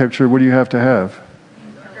architecture, what do you have to have?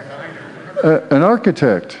 An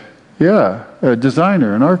architect. Yeah, a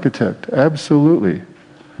designer, an architect, absolutely.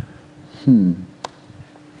 The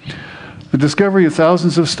discovery of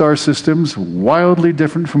thousands of star systems, wildly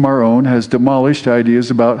different from our own, has demolished ideas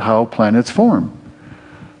about how planets form.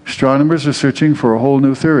 Astronomers are searching for a whole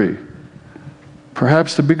new theory.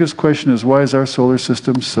 Perhaps the biggest question is, why is our solar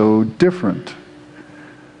system so different?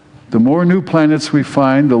 The more new planets we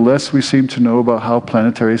find, the less we seem to know about how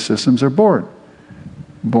planetary systems are born.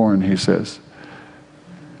 Born, he says,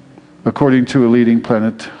 according to a leading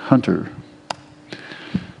planet hunter.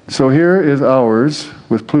 So here is ours,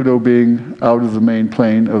 with Pluto being out of the main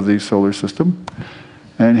plane of the solar system.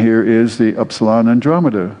 And here is the Upsilon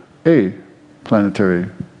Andromeda, a planetary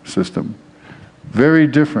system. Very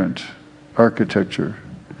different architecture.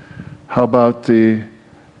 How about the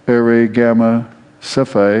Array Gamma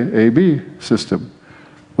Cephei AB system,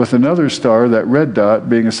 with another star, that red dot,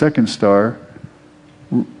 being a second star,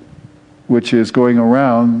 which is going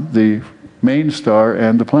around the main star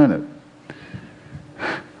and the planet.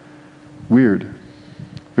 Weird.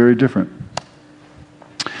 Very different.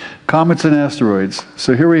 Comets and asteroids.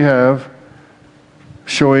 So here we have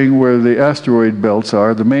showing where the asteroid belts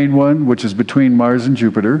are. The main one, which is between Mars and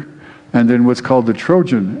Jupiter, and then what's called the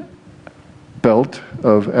Trojan belt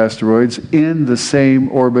of asteroids in the same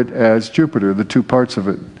orbit as Jupiter, the two parts of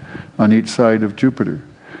it on each side of Jupiter.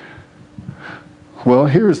 Well,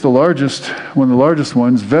 here's the largest, one of the largest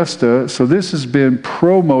ones, Vesta. So this has been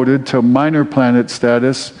promoted to minor planet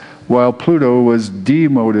status, while Pluto was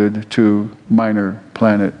demoted to minor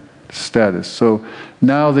planet status. So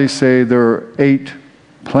now they say there are 8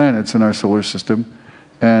 planets in our solar system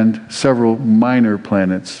and several minor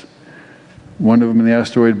planets. One of them in the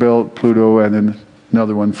asteroid belt, Pluto, and then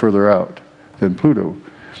another one further out than Pluto.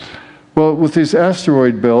 Well, with these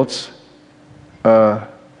asteroid belts,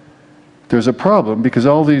 there's a problem because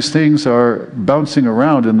all these things are bouncing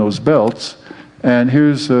around in those belts. And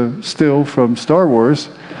here's a still from Star Wars,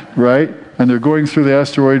 right? And they're going through the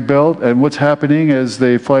asteroid belt, and what's happening as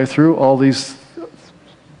they fly through? All these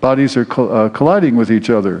bodies are colliding with each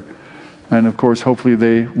other. And of course, hopefully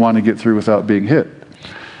they want to get through without being hit.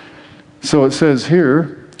 So it says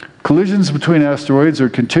here, collisions between asteroids are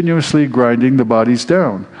continuously grinding the bodies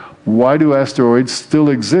down. Why do asteroids still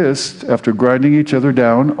exist after grinding each other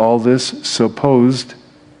down all this supposed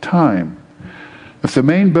time? If the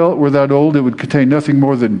main belt were that old, it would contain nothing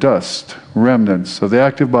more than dust, remnants of the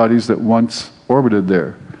active bodies that once orbited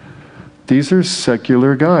there. These are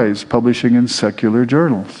secular guys publishing in secular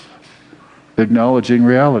journals, acknowledging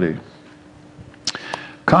reality.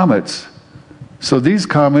 Comets. So these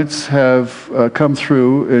comets have come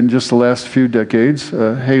through in just the last few decades.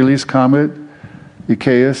 Halley's Comet,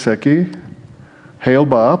 Ikeya-Seki,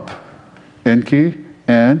 Hale-Bopp, Enki,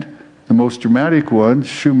 and the most dramatic one,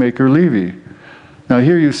 Shoemaker-Levy. Now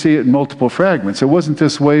here you see it in multiple fragments. It wasn't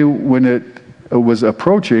this way when it was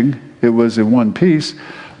approaching, it was in one piece,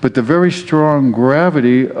 but the very strong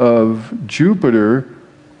gravity of Jupiter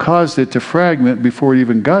caused it to fragment before it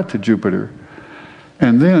even got to Jupiter.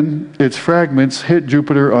 And then its fragments hit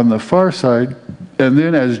Jupiter on the far side, and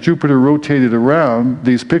then as Jupiter rotated around,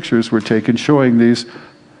 these pictures were taken showing these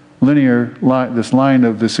linear line, this line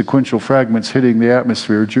of the sequential fragments hitting the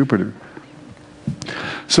atmosphere of Jupiter.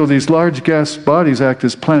 So these large gas bodies act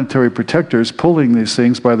as planetary protectors, pulling these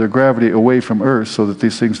things by their gravity away from Earth so that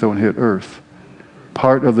these things don't hit Earth.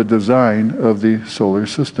 Part of the design of the solar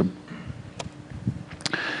system.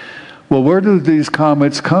 Well, where do these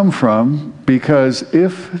comets come from? Because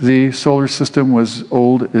if the solar system is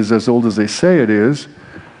as old as they say it is,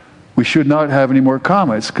 we should not have any more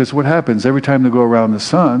comets, because what happens? Every time they go around the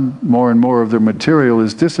sun, more and more of their material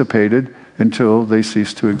is dissipated until they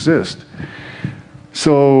cease to exist.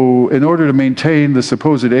 So in order to maintain the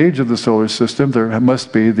supposed age of the solar system, there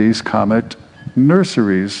must be these comet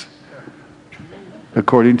nurseries,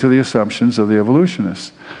 according to the assumptions of the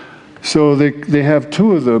evolutionists. So they have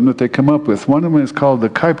two of them that they come up with. One of them is called the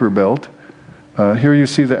Kuiper Belt. Here you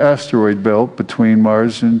see the asteroid belt between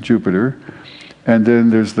Mars and Jupiter. And then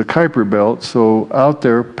there's the Kuiper Belt. So out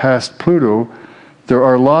there past Pluto, there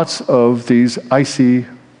are lots of these icy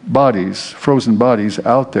bodies, frozen bodies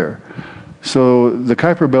out there. So the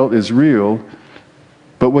Kuiper Belt is real,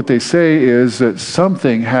 but what they say is that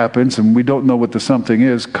something happens, and we don't know what the something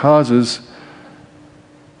is, causes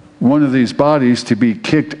one of these bodies to be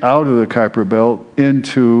kicked out of the Kuiper Belt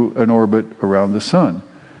into an orbit around the sun.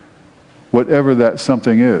 Whatever that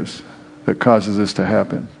something is that causes this to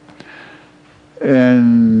happen.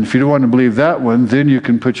 And if you don't want to believe that one, then you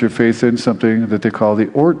can put your faith in something that they call the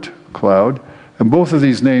Oort cloud. And both of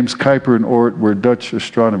these names, Kuiper and Oort, were Dutch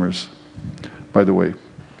astronomers, by the way.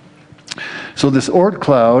 So this Oort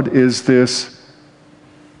cloud is this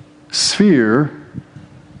sphere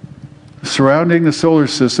surrounding the solar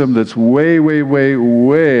system that's way, way, way,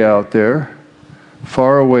 way out there,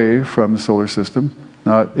 far away from the solar system,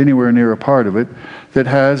 not anywhere near a part of it, that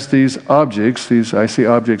has these objects, these icy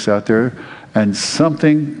objects out there, and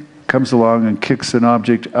something comes along and kicks an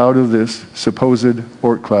object out of this supposed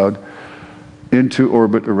Oort cloud into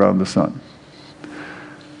orbit around the sun.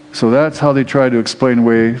 So that's how they try to explain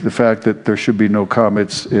away the fact that there should be no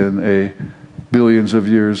comets in a billions of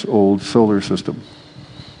years old solar system.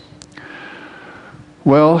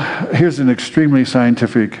 Well, here's an extremely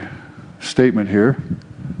scientific statement here.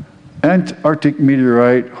 Antarctic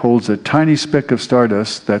meteorite holds a tiny speck of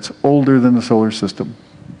stardust that's older than the solar system.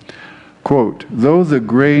 Quote, though the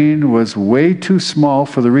grain was way too small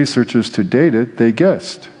for the researchers to date it, they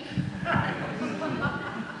guessed.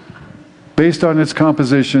 Based on its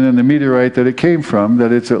composition and the meteorite that it came from,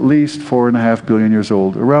 that it's at least 4.5 billion years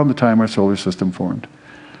old, around the time our solar system formed.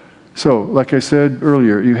 So, like I said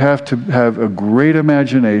earlier, you have to have a great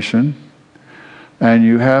imagination, and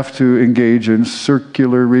you have to engage in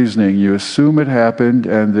circular reasoning. You assume it happened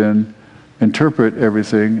and then interpret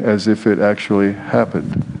everything as if it actually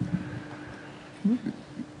happened.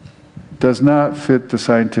 Does not fit the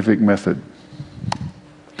scientific method.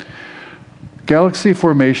 Galaxy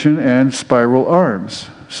formation and spiral arms.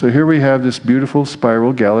 So here we have this beautiful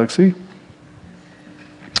spiral galaxy,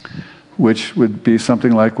 which would be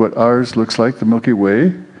something like what ours looks like, the Milky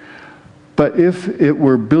Way. But if it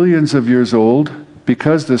were billions of years old,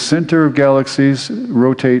 because the center of galaxies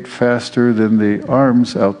rotate faster than the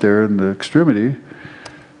arms out there in the extremity,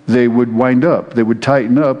 they would wind up, they would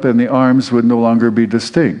tighten up, and the arms would no longer be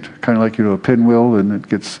distinct. Kind of like, you know, a pinwheel, and it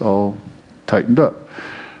gets all tightened up.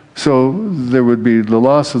 So there would be the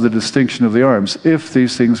loss of the distinction of the arms if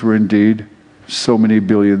these things were indeed so many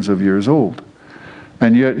billions of years old.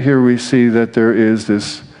 And yet here we see that there is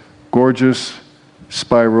this gorgeous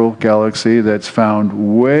spiral galaxy that's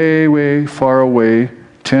found way, way far away,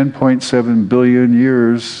 10.7 billion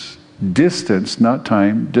years distance, not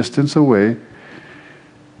time, distance away,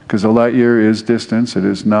 because a light year is distance, it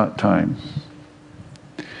is not time.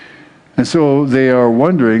 And so they are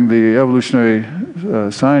wondering, the evolutionary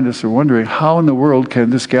scientists are wondering, how in the world can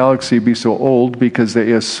this galaxy be so old, because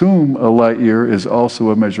they assume a light year is also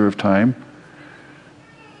a measure of time.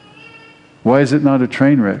 Why is it not a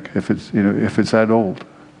train wreck if it's, you know, if it's that old?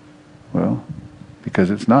 Well, because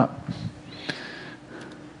it's not.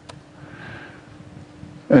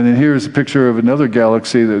 And then here's a picture of another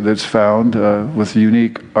galaxy that's found with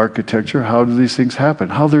unique architecture. How do these things happen?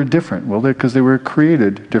 How they're different? Well, because they were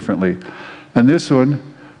created differently. And this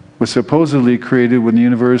one was supposedly created when the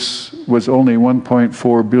universe was only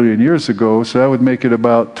 1.4 billion years ago, so that would make it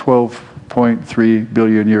about 12.3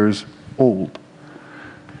 billion years old.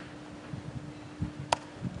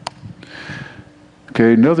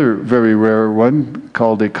 Okay, another very rare one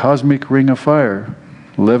called a cosmic ring of fire,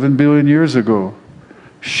 11 billion years ago.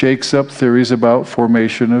 Shakes up theories about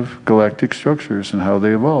formation of galactic structures and how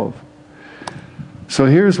they evolve. So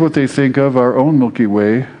here's what they think of our own Milky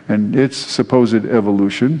Way and its supposed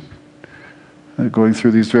evolution, going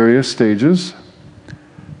through these various stages.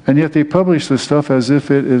 And yet they publish this stuff as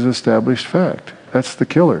if it is established fact. That's the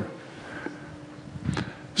killer.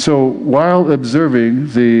 So while observing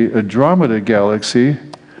the Andromeda galaxy,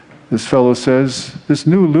 this fellow says, this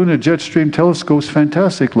new Luna Jet Stream telescope's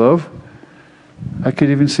fantastic, love. I could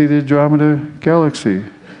even see the Andromeda galaxy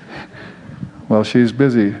while she's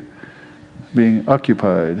busy being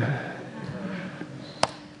occupied.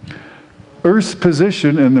 Earth's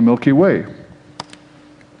position in the Milky Way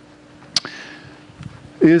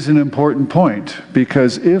is an important point,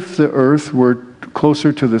 because if the Earth were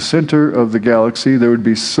closer to the center of the galaxy, there would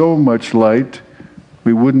be so much light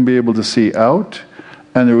we wouldn't be able to see out,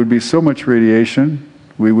 and there would be so much radiation,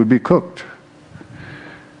 we would be cooked.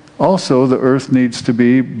 Also, the Earth needs to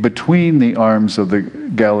be between the arms of the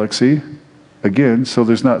galaxy, again, so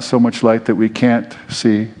there's not so much light that we can't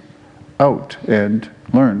see out and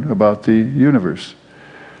learn about the universe.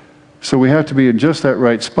 So we have to be in just that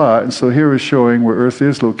right spot, and so here is showing where Earth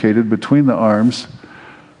is located between the arms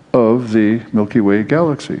of the Milky Way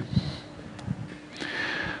galaxy.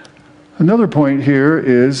 Another point here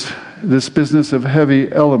is this business of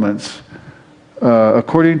heavy elements.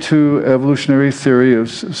 According to evolutionary theory of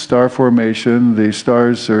star formation, the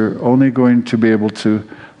stars are only going to be able to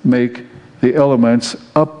make the elements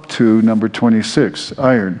up to number 26,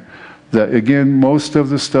 iron. That again, most of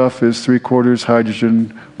the stuff is 3/4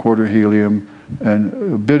 hydrogen, 1/4 helium, and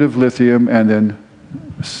a bit of lithium, and then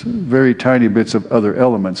very tiny bits of other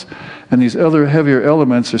elements. And these other heavier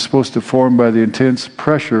elements are supposed to form by the intense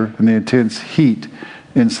pressure and the intense heat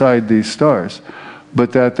inside these stars.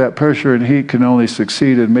 But that pressure and heat can only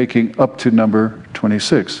succeed in making up to number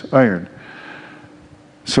 26, iron.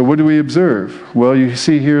 So what do we observe? Well, you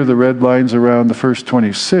see here the red lines around the first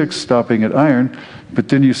 26 stopping at iron, but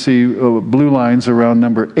then you see blue lines around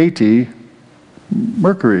number 80,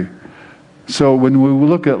 mercury. So when we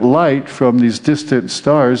look at light from these distant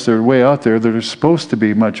stars, they're way out there, that are supposed to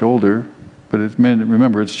be much older, but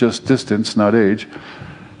remember, it's just distance, not age.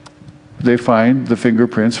 They find the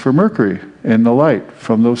fingerprints for mercury in the light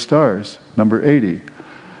from those stars, number 80.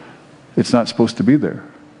 It's not supposed to be there.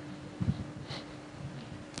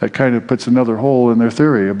 That kind of puts another hole in their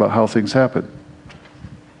theory about how things happen.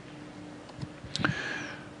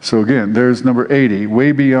 So again, there's number 80,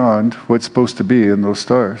 way beyond what's supposed to be in those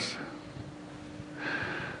stars.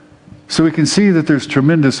 So we can see that there's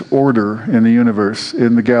tremendous order in the universe,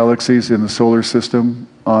 in the galaxies, in the solar system,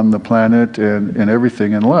 on the planet, and in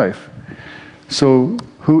everything in life. So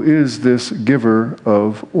who is this giver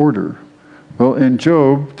of order? Well, in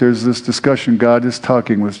Job, there's this discussion. God is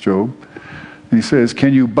talking with Job. And he says,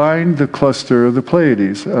 can you bind the cluster of the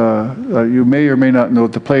Pleiades? You may or may not know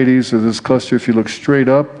the Pleiades are this cluster. If you look straight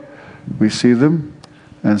up, we see them.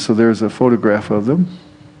 And so there's a photograph of them.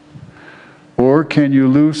 Or can you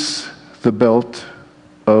loose the belt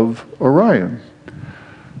of Orion?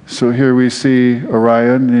 So here we see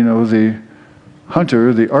Orion, you know, the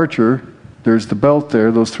hunter, the archer. There's the belt there,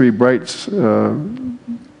 those three bright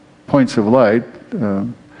points of light.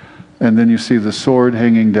 And then you see the sword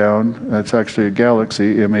hanging down. That's actually a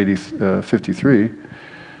galaxy, M53.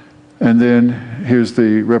 And then here's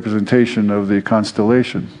the representation of the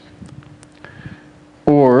constellation.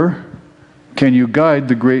 Or can you guide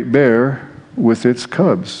the great bear with its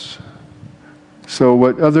cubs? So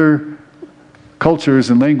what other cultures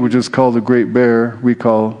and languages call the great bear, we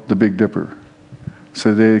call the Big Dipper.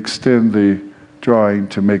 So they extend the drawing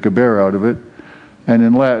to make a bear out of it. And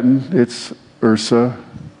in Latin, it's Ursa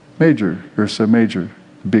Major,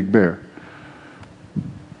 big bear.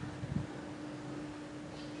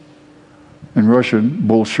 In Russian,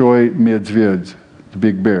 Bolshoi Medved, the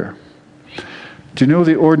big bear. Do you know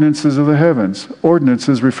the ordinances of the heavens?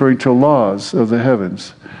 Ordinances referring to laws of the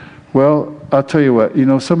heavens. Well, I'll tell you what, you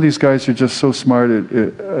know, some of these guys are just so smart,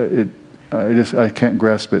 I can't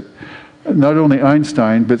grasp it. Not only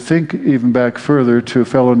Einstein, but think even back further to a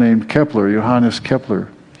fellow named Kepler, Johannes Kepler,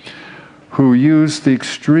 who used the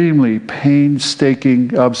extremely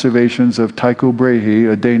painstaking observations of Tycho Brahe,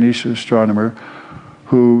 a Danish astronomer,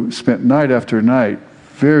 who spent night after night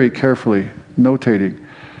very carefully notating.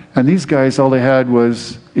 And these guys, all they had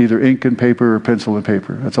was either ink and paper or pencil and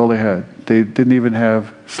paper. That's all they had. They didn't even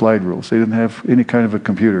have slide rules. They didn't have any kind of a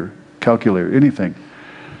computer, calculator, anything.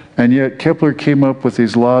 And yet Kepler came up with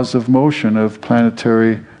these laws of motion of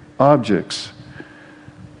planetary objects,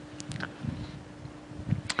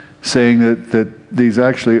 saying that these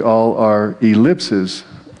actually all are ellipses.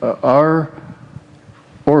 Our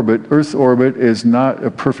orbit, Earth's orbit, is not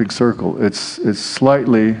a perfect circle. It's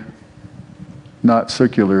slightly not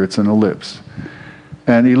circular, it's an ellipse.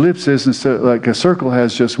 And ellipses, instead, like a circle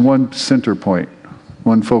has just one center point,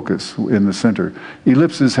 one focus in the center.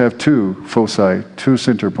 Ellipses have two foci, two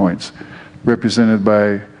center points, represented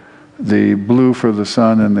by the blue for the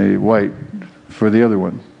sun and the white for the other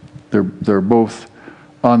one. They're both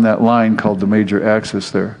on that line called the major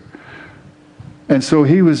axis there. And so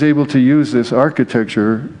he was able to use this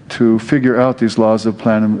architecture to figure out these laws of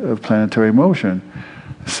planetary motion,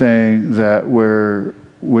 saying that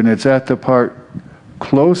when it's at the part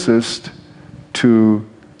closest to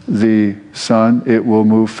the sun, it will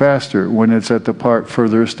move faster. When it's at the part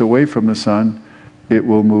furthest away from the sun, it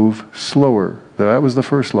will move slower. That was the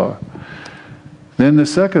first law. Then the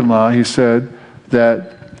second law, he said,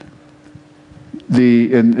 that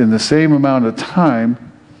in the same amount of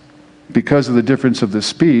time, because of the difference of the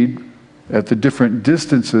speed at the different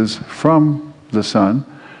distances from the sun,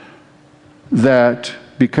 that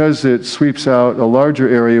because it sweeps out a larger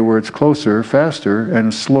area where it's closer, faster, and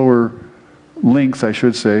a slower length, I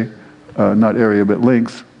should say, not area but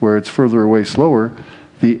length, where it's further away slower,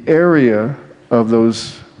 the area of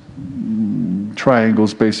those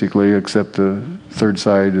triangles basically, except the third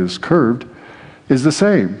side is curved, is the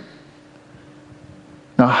same.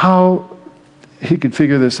 Now how he could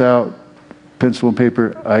figure this out, pencil and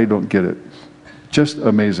paper, I don't get it. Just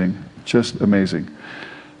amazing, just amazing.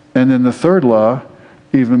 And then the third law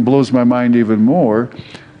even blows my mind even more,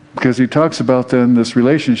 because he talks about then this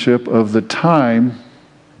relationship of the time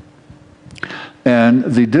and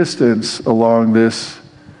the distance along this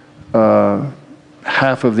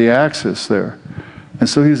half of the axis there. And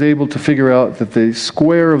so he's able to figure out that the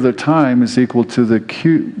square of the time is equal to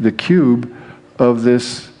the cube of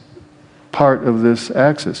this part of this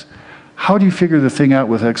axis. How do you figure the thing out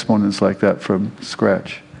with exponents like that from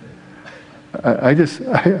scratch?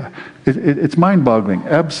 It's mind-boggling,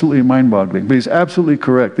 absolutely mind-boggling. But he's absolutely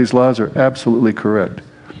correct. These laws are absolutely correct.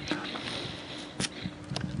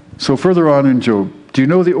 So further on in Job, do you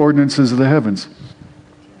know the ordinances of the heavens?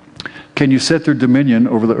 Can you set their dominion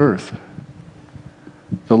over the earth?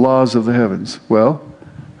 The laws of the heavens. Well,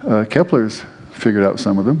 Kepler's figured out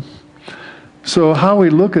some of them. So how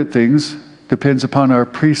we look at things depends upon our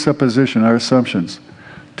presupposition, our assumptions.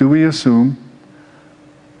 Do we assume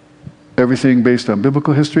everything based on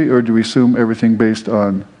biblical history, or do we assume everything based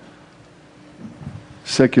on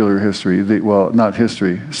secular history? Well, not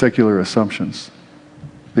history, secular assumptions.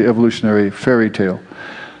 The evolutionary fairy tale.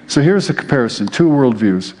 So here's a comparison, two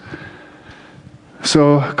worldviews.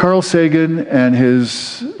 So Carl Sagan and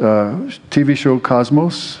his TV show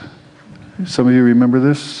Cosmos. Some of you remember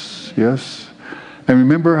this? Yes? And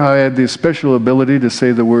remember how I had the special ability to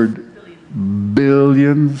say the word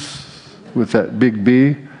billions with that big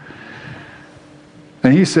B?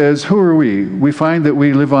 And he says, who are we? We find that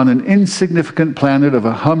we live on an insignificant planet of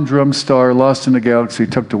a humdrum star lost in a galaxy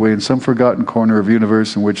tucked away in some forgotten corner of the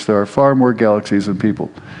universe in which there are far more galaxies than people.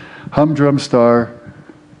 Humdrum star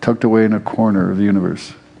tucked away in a corner of the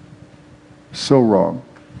universe. So wrong.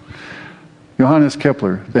 Johannes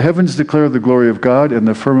Kepler, the heavens declare the glory of God and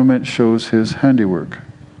the firmament shows his handiwork.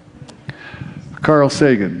 Carl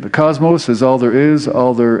Sagan, the cosmos is all there is,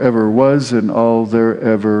 all there ever was, and all there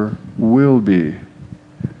ever will be.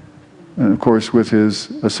 And of course with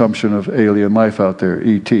his assumption of alien life out there,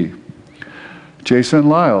 E.T. Jason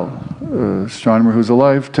Lisle, astronomer who's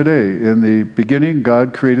alive today, in the beginning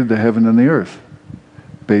God created the heaven and the earth,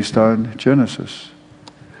 based on Genesis.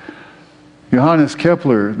 Johannes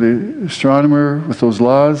Kepler, the astronomer with those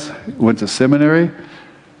laws, went to seminary,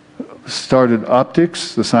 started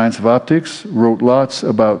optics, the science of optics, wrote lots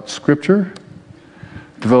about scripture,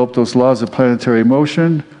 developed those laws of planetary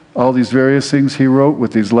motion, all these various things he wrote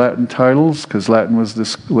with these Latin titles, because Latin was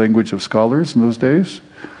the language of scholars in those days.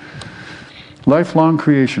 Lifelong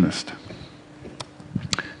creationist.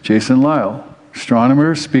 Jason Lisle,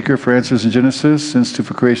 astronomer, speaker for Answers in Genesis, Institute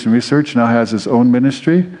for Creation Research, now has his own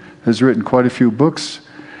ministry, has written quite a few books,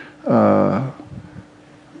 some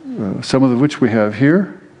of which we have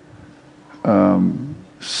here.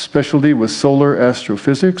 Specialty was solar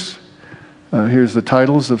astrophysics. Here's the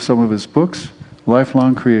titles of some of his books.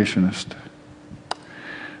 Lifelong creationist.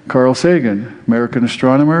 Carl Sagan, American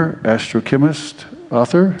astronomer, astrochemist,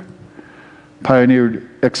 author, pioneered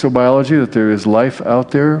exobiology, that there is life out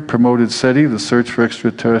there, promoted SETI, the search for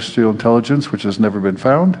extraterrestrial intelligence, which has never been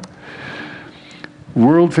found.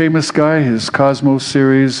 World famous guy, his Cosmos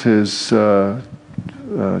series, his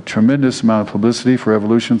tremendous amount of publicity for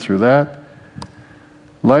evolution through that.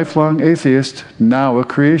 Lifelong atheist, now a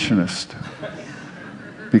creationist,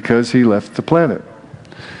 because he left the planet.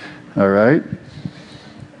 All right?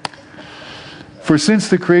 For since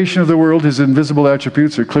the creation of the world, his invisible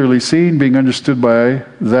attributes are clearly seen, being understood by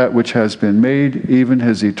that which has been made, even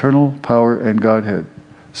his eternal power and Godhead,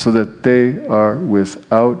 so that they are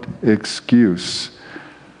without excuse.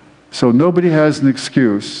 So nobody has an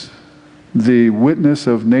excuse. The witness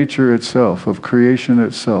of nature itself, of creation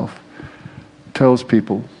itself, tells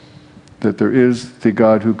people that there is the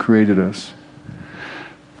God who created us.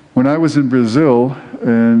 When I was in Brazil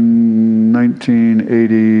in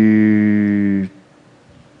 1980,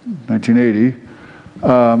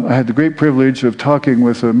 I had the great privilege of talking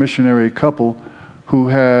with a missionary couple who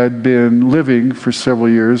had been living for several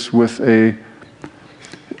years with a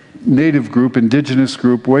native group, indigenous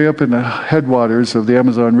group, way up in the headwaters of the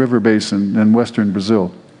Amazon River Basin in western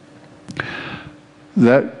Brazil.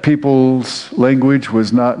 That people's language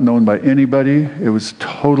was not known by anybody. It was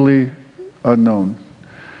totally unknown.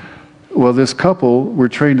 Well, this couple were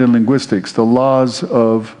trained in linguistics, the laws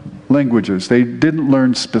of languages. They didn't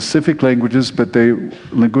learn specific languages, but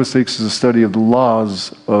linguistics is a study of the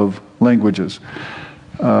laws of languages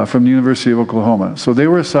from the University of Oklahoma. So they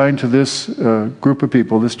were assigned to this group of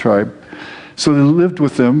people, this tribe. So they lived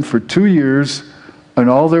with them for 2 years, and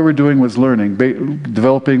all they were doing was learning,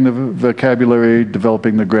 developing the vocabulary,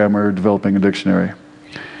 developing the grammar, developing a dictionary.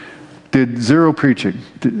 Did zero preaching,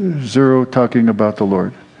 zero talking about the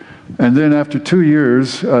Lord. And then after 2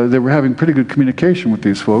 years, they were having pretty good communication with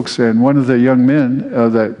these folks, and one of the young men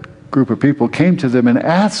of that group of people came to them and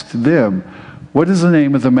asked them, "What is the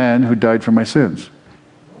name of the man who died for my sins?"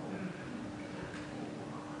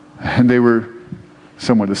 And they were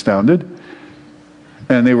somewhat astounded,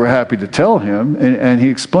 and they were happy to tell him, and he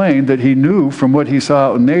explained that he knew from what he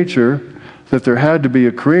saw out in nature that there had to be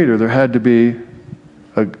a creator, there had to be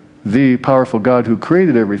the powerful God who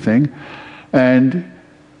created everything, and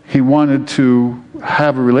he wanted to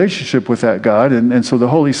have a relationship with that God, and so the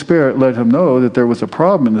Holy Spirit let him know that there was a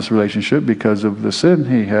problem in this relationship because of the sin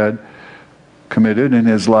he had committed in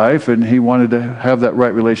his life, and he wanted to have that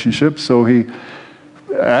right relationship, so he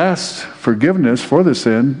asked forgiveness for the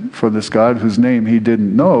sin for this God whose name he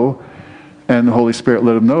didn't know, and the Holy Spirit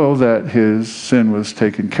let him know that his sin was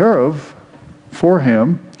taken care of for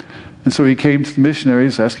him. And so he came to the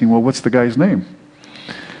missionaries asking, "Well, what's the guy's name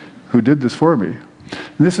who did this for me?"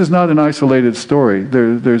 And this is not an isolated story.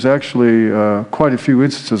 There's actually quite a few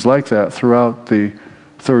instances like that throughout the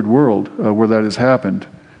third world where that has happened.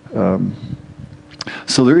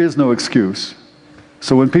 So there is no excuse.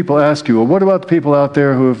 So when people ask you, "Well, what about the people out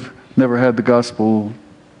there who have never had the gospel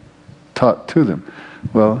taught to them?"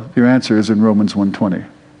 Well, your answer is in Romans 1:20.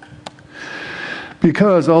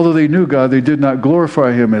 Because although they knew God, they did not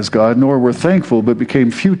glorify him as God, nor were thankful, but became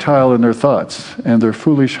futile in their thoughts, and their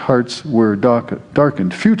foolish hearts were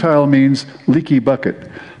darkened. Futile means leaky bucket.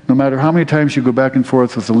 No matter how many times you go back and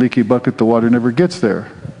forth with a leaky bucket, the water never gets there.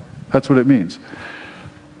 That's what it means.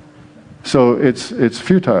 So it's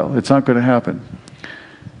futile. It's not going to happen.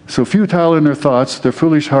 So futile in their thoughts, their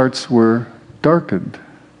foolish hearts were darkened.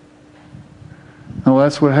 Well,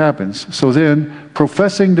 that's what happens. So then,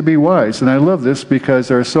 professing to be wise, and I love this because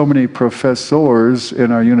there are so many professors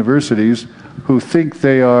in our universities who think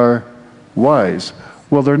they are wise.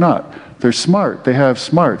 Well, they're not. They're smart. They have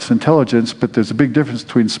smarts, intelligence, but there's a big difference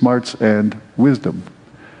between smarts and wisdom.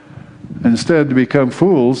 And instead, to become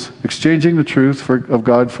fools, exchanging the truth of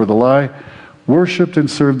God for the lie, worshipped and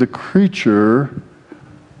served the creature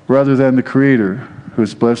rather than the Creator, who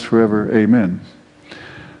is blessed forever. Amen.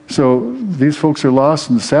 So these folks are lost,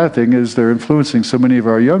 and the sad thing is they're influencing so many of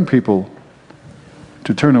our young people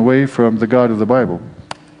to turn away from the God of the Bible.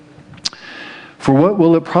 For what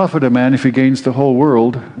will it profit a man if he gains the whole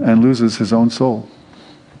world and loses his own soul?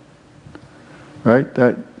 Right?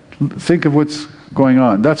 Think of what's going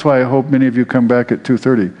on. That's why I hope many of you come back at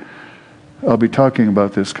 2:30. I'll be talking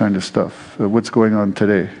about this kind of stuff, what's going on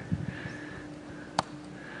today.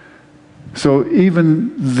 So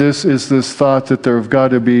even this is this thought that there have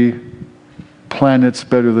got to be planets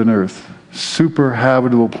better than Earth, super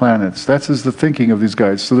habitable planets. That's the thinking of these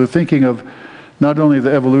guys. So they're thinking of not only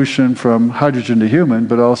the evolution from hydrogen to human,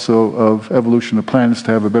 but also of evolution of planets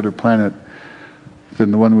to have a better planet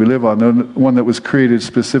than the one we live on, the one that was created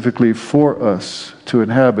specifically for us to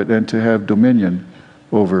inhabit and to have dominion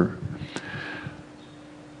over.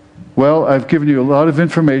 Well, I've given you a lot of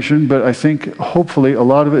information, but I think hopefully a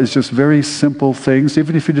lot of it is just very simple things.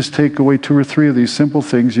 Even if you just take away 2 or 3 of these simple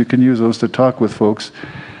things, you can use those to talk with folks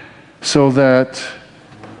so that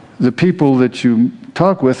the people that you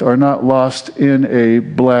talk with are not lost in a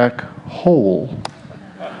black hole.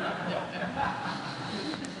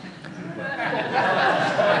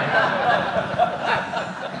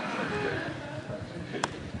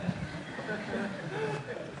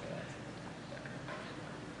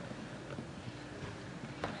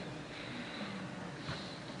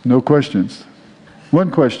 No questions. One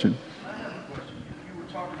question. I have a question. You were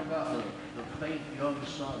talking about the faint young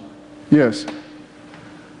sun. Yes.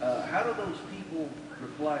 How do those people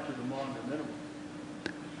reply to the Maunder minimum?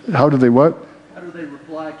 How do they what? How do they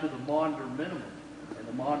reply to the Maunder minimum and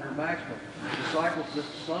the Maunder maximum? The cycles that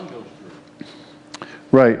the sun goes through.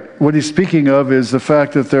 Right. What he's speaking of is the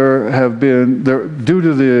fact that due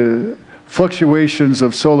to the fluctuations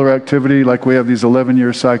of solar activity, like we have these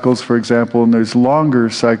 11-year cycles, for example, and there's longer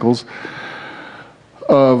cycles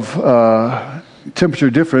of temperature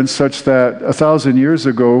difference, such that 1,000 years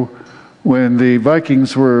ago, when the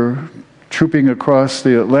Vikings were trooping across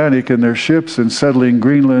the Atlantic in their ships and settling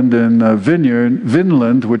Greenland and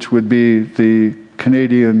Vinland, which would be the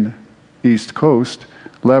Canadian East Coast,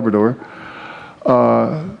 Labrador,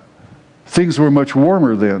 things were much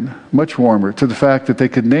warmer then, much warmer, to the fact that they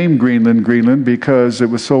could name Greenland Greenland because it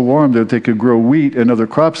was so warm that they could grow wheat and other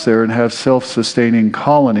crops there and have self-sustaining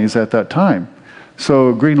colonies at that time.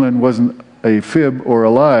 So Greenland wasn't a fib or a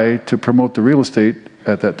lie to promote the real estate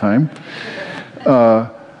at that time.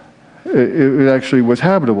 It actually was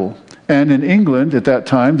habitable. And in England at that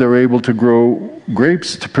time, they were able to grow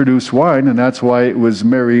grapes to produce wine, and that's why it was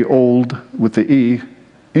merry old with the E,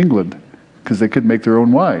 England, because they could make their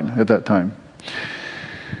own wine at that time.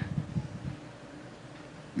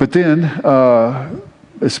 But then,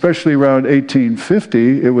 especially around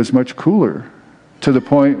 1850, it was much cooler, to the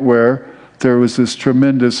point where there was this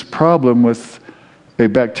tremendous problem with a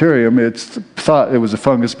bacterium. It's thought it was a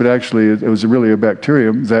fungus, but actually it was really a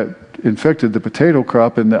bacterium that infected the potato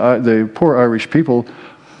crop, and the poor Irish people,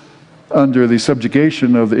 under the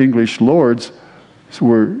subjugation of the English lords,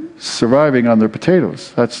 were surviving on their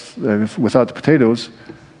potatoes. Without the potatoes,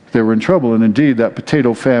 they were in trouble. And indeed, that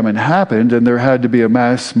potato famine happened, and there had to be a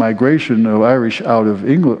mass migration of Irish out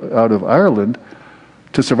of Ireland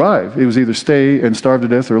to survive. It was either stay and starve to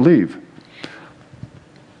death or leave.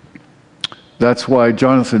 That's why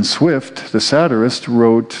Jonathan Swift, the satirist,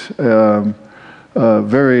 wrote a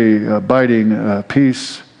very biting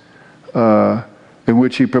piece in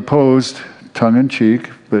which he proposed, tongue-in-cheek,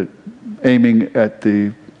 but aiming at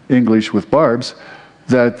the English with barbs,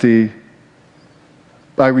 that the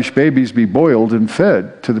Irish babies be boiled and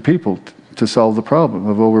fed to the people to solve the problem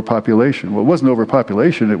of overpopulation. Well, it wasn't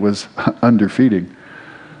overpopulation, it was underfeeding.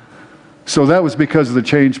 So that was because of the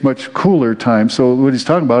change, much cooler time. So what he's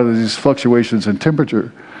talking about is these fluctuations in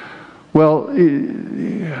temperature. Well,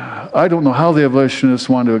 I don't know how the evolutionists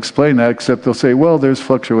want to explain that, except they'll say, well, there's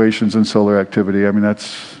fluctuations in solar activity. I mean,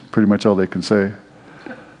 that's pretty much all they can say.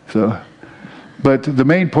 So, but the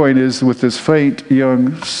main point is, with this faint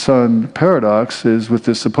young sun paradox, is with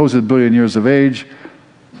this supposed billion years of age,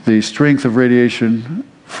 the strength of radiation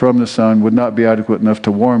from the sun would not be adequate enough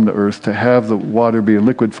to warm the earth, to have the water be in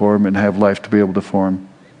liquid form and have life to be able to form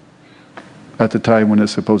at the time when it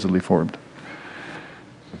supposedly formed.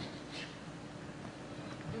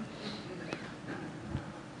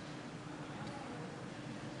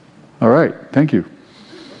 All right, thank you.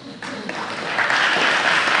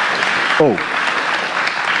 Oh,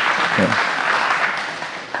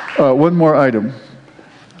 yeah. One more item.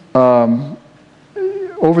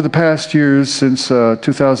 Over the past years, since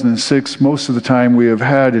 2006, most of the time we have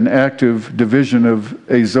had an active division of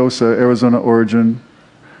AZOSA, Arizona Origin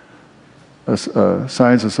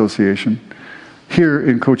Science Association, here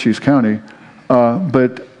in Cochise County.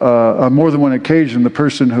 But on more than one occasion, the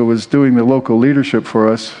person who was doing the local leadership for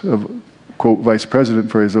us, quote, vice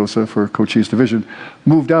president for AZOSA, for Cochise Division,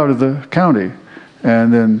 moved out of the county,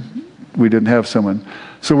 and then we didn't have someone.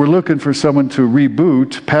 So we're looking for someone to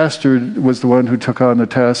reboot. Pastor was the one who took on the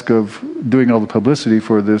task of doing all the publicity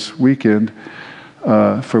for this weekend,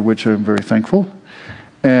 for which I'm very thankful.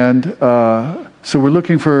 And so we're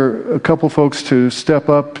looking for a couple folks to step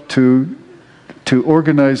up to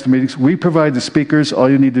organize the meetings. We provide the speakers. All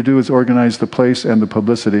you need to do is organize the place and the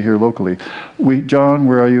publicity here locally. John,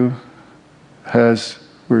 where are you?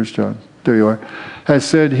 Where's John? There you are. Has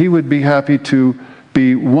said he would be happy to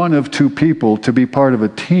be one of two people to be part of a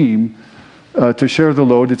team to share the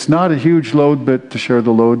load. It's not a huge load, but to share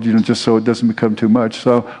the load, you know, just so it doesn't become too much.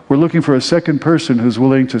 So we're looking for a second person who's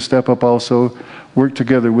willing to step up also, work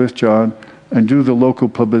together with John, and do the local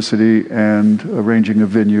publicity and arranging a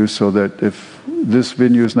venue, so that if this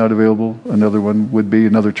venue is not available, another one would be,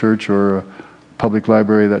 another church or a public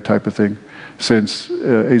library, that type of thing. Since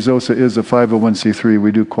AZOSA is a 501c3,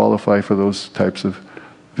 we do qualify for those types of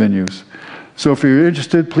venues. So if you're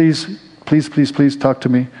interested, please talk to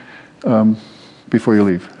me before you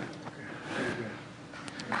leave.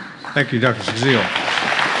 Thank you, Dr. Kezele.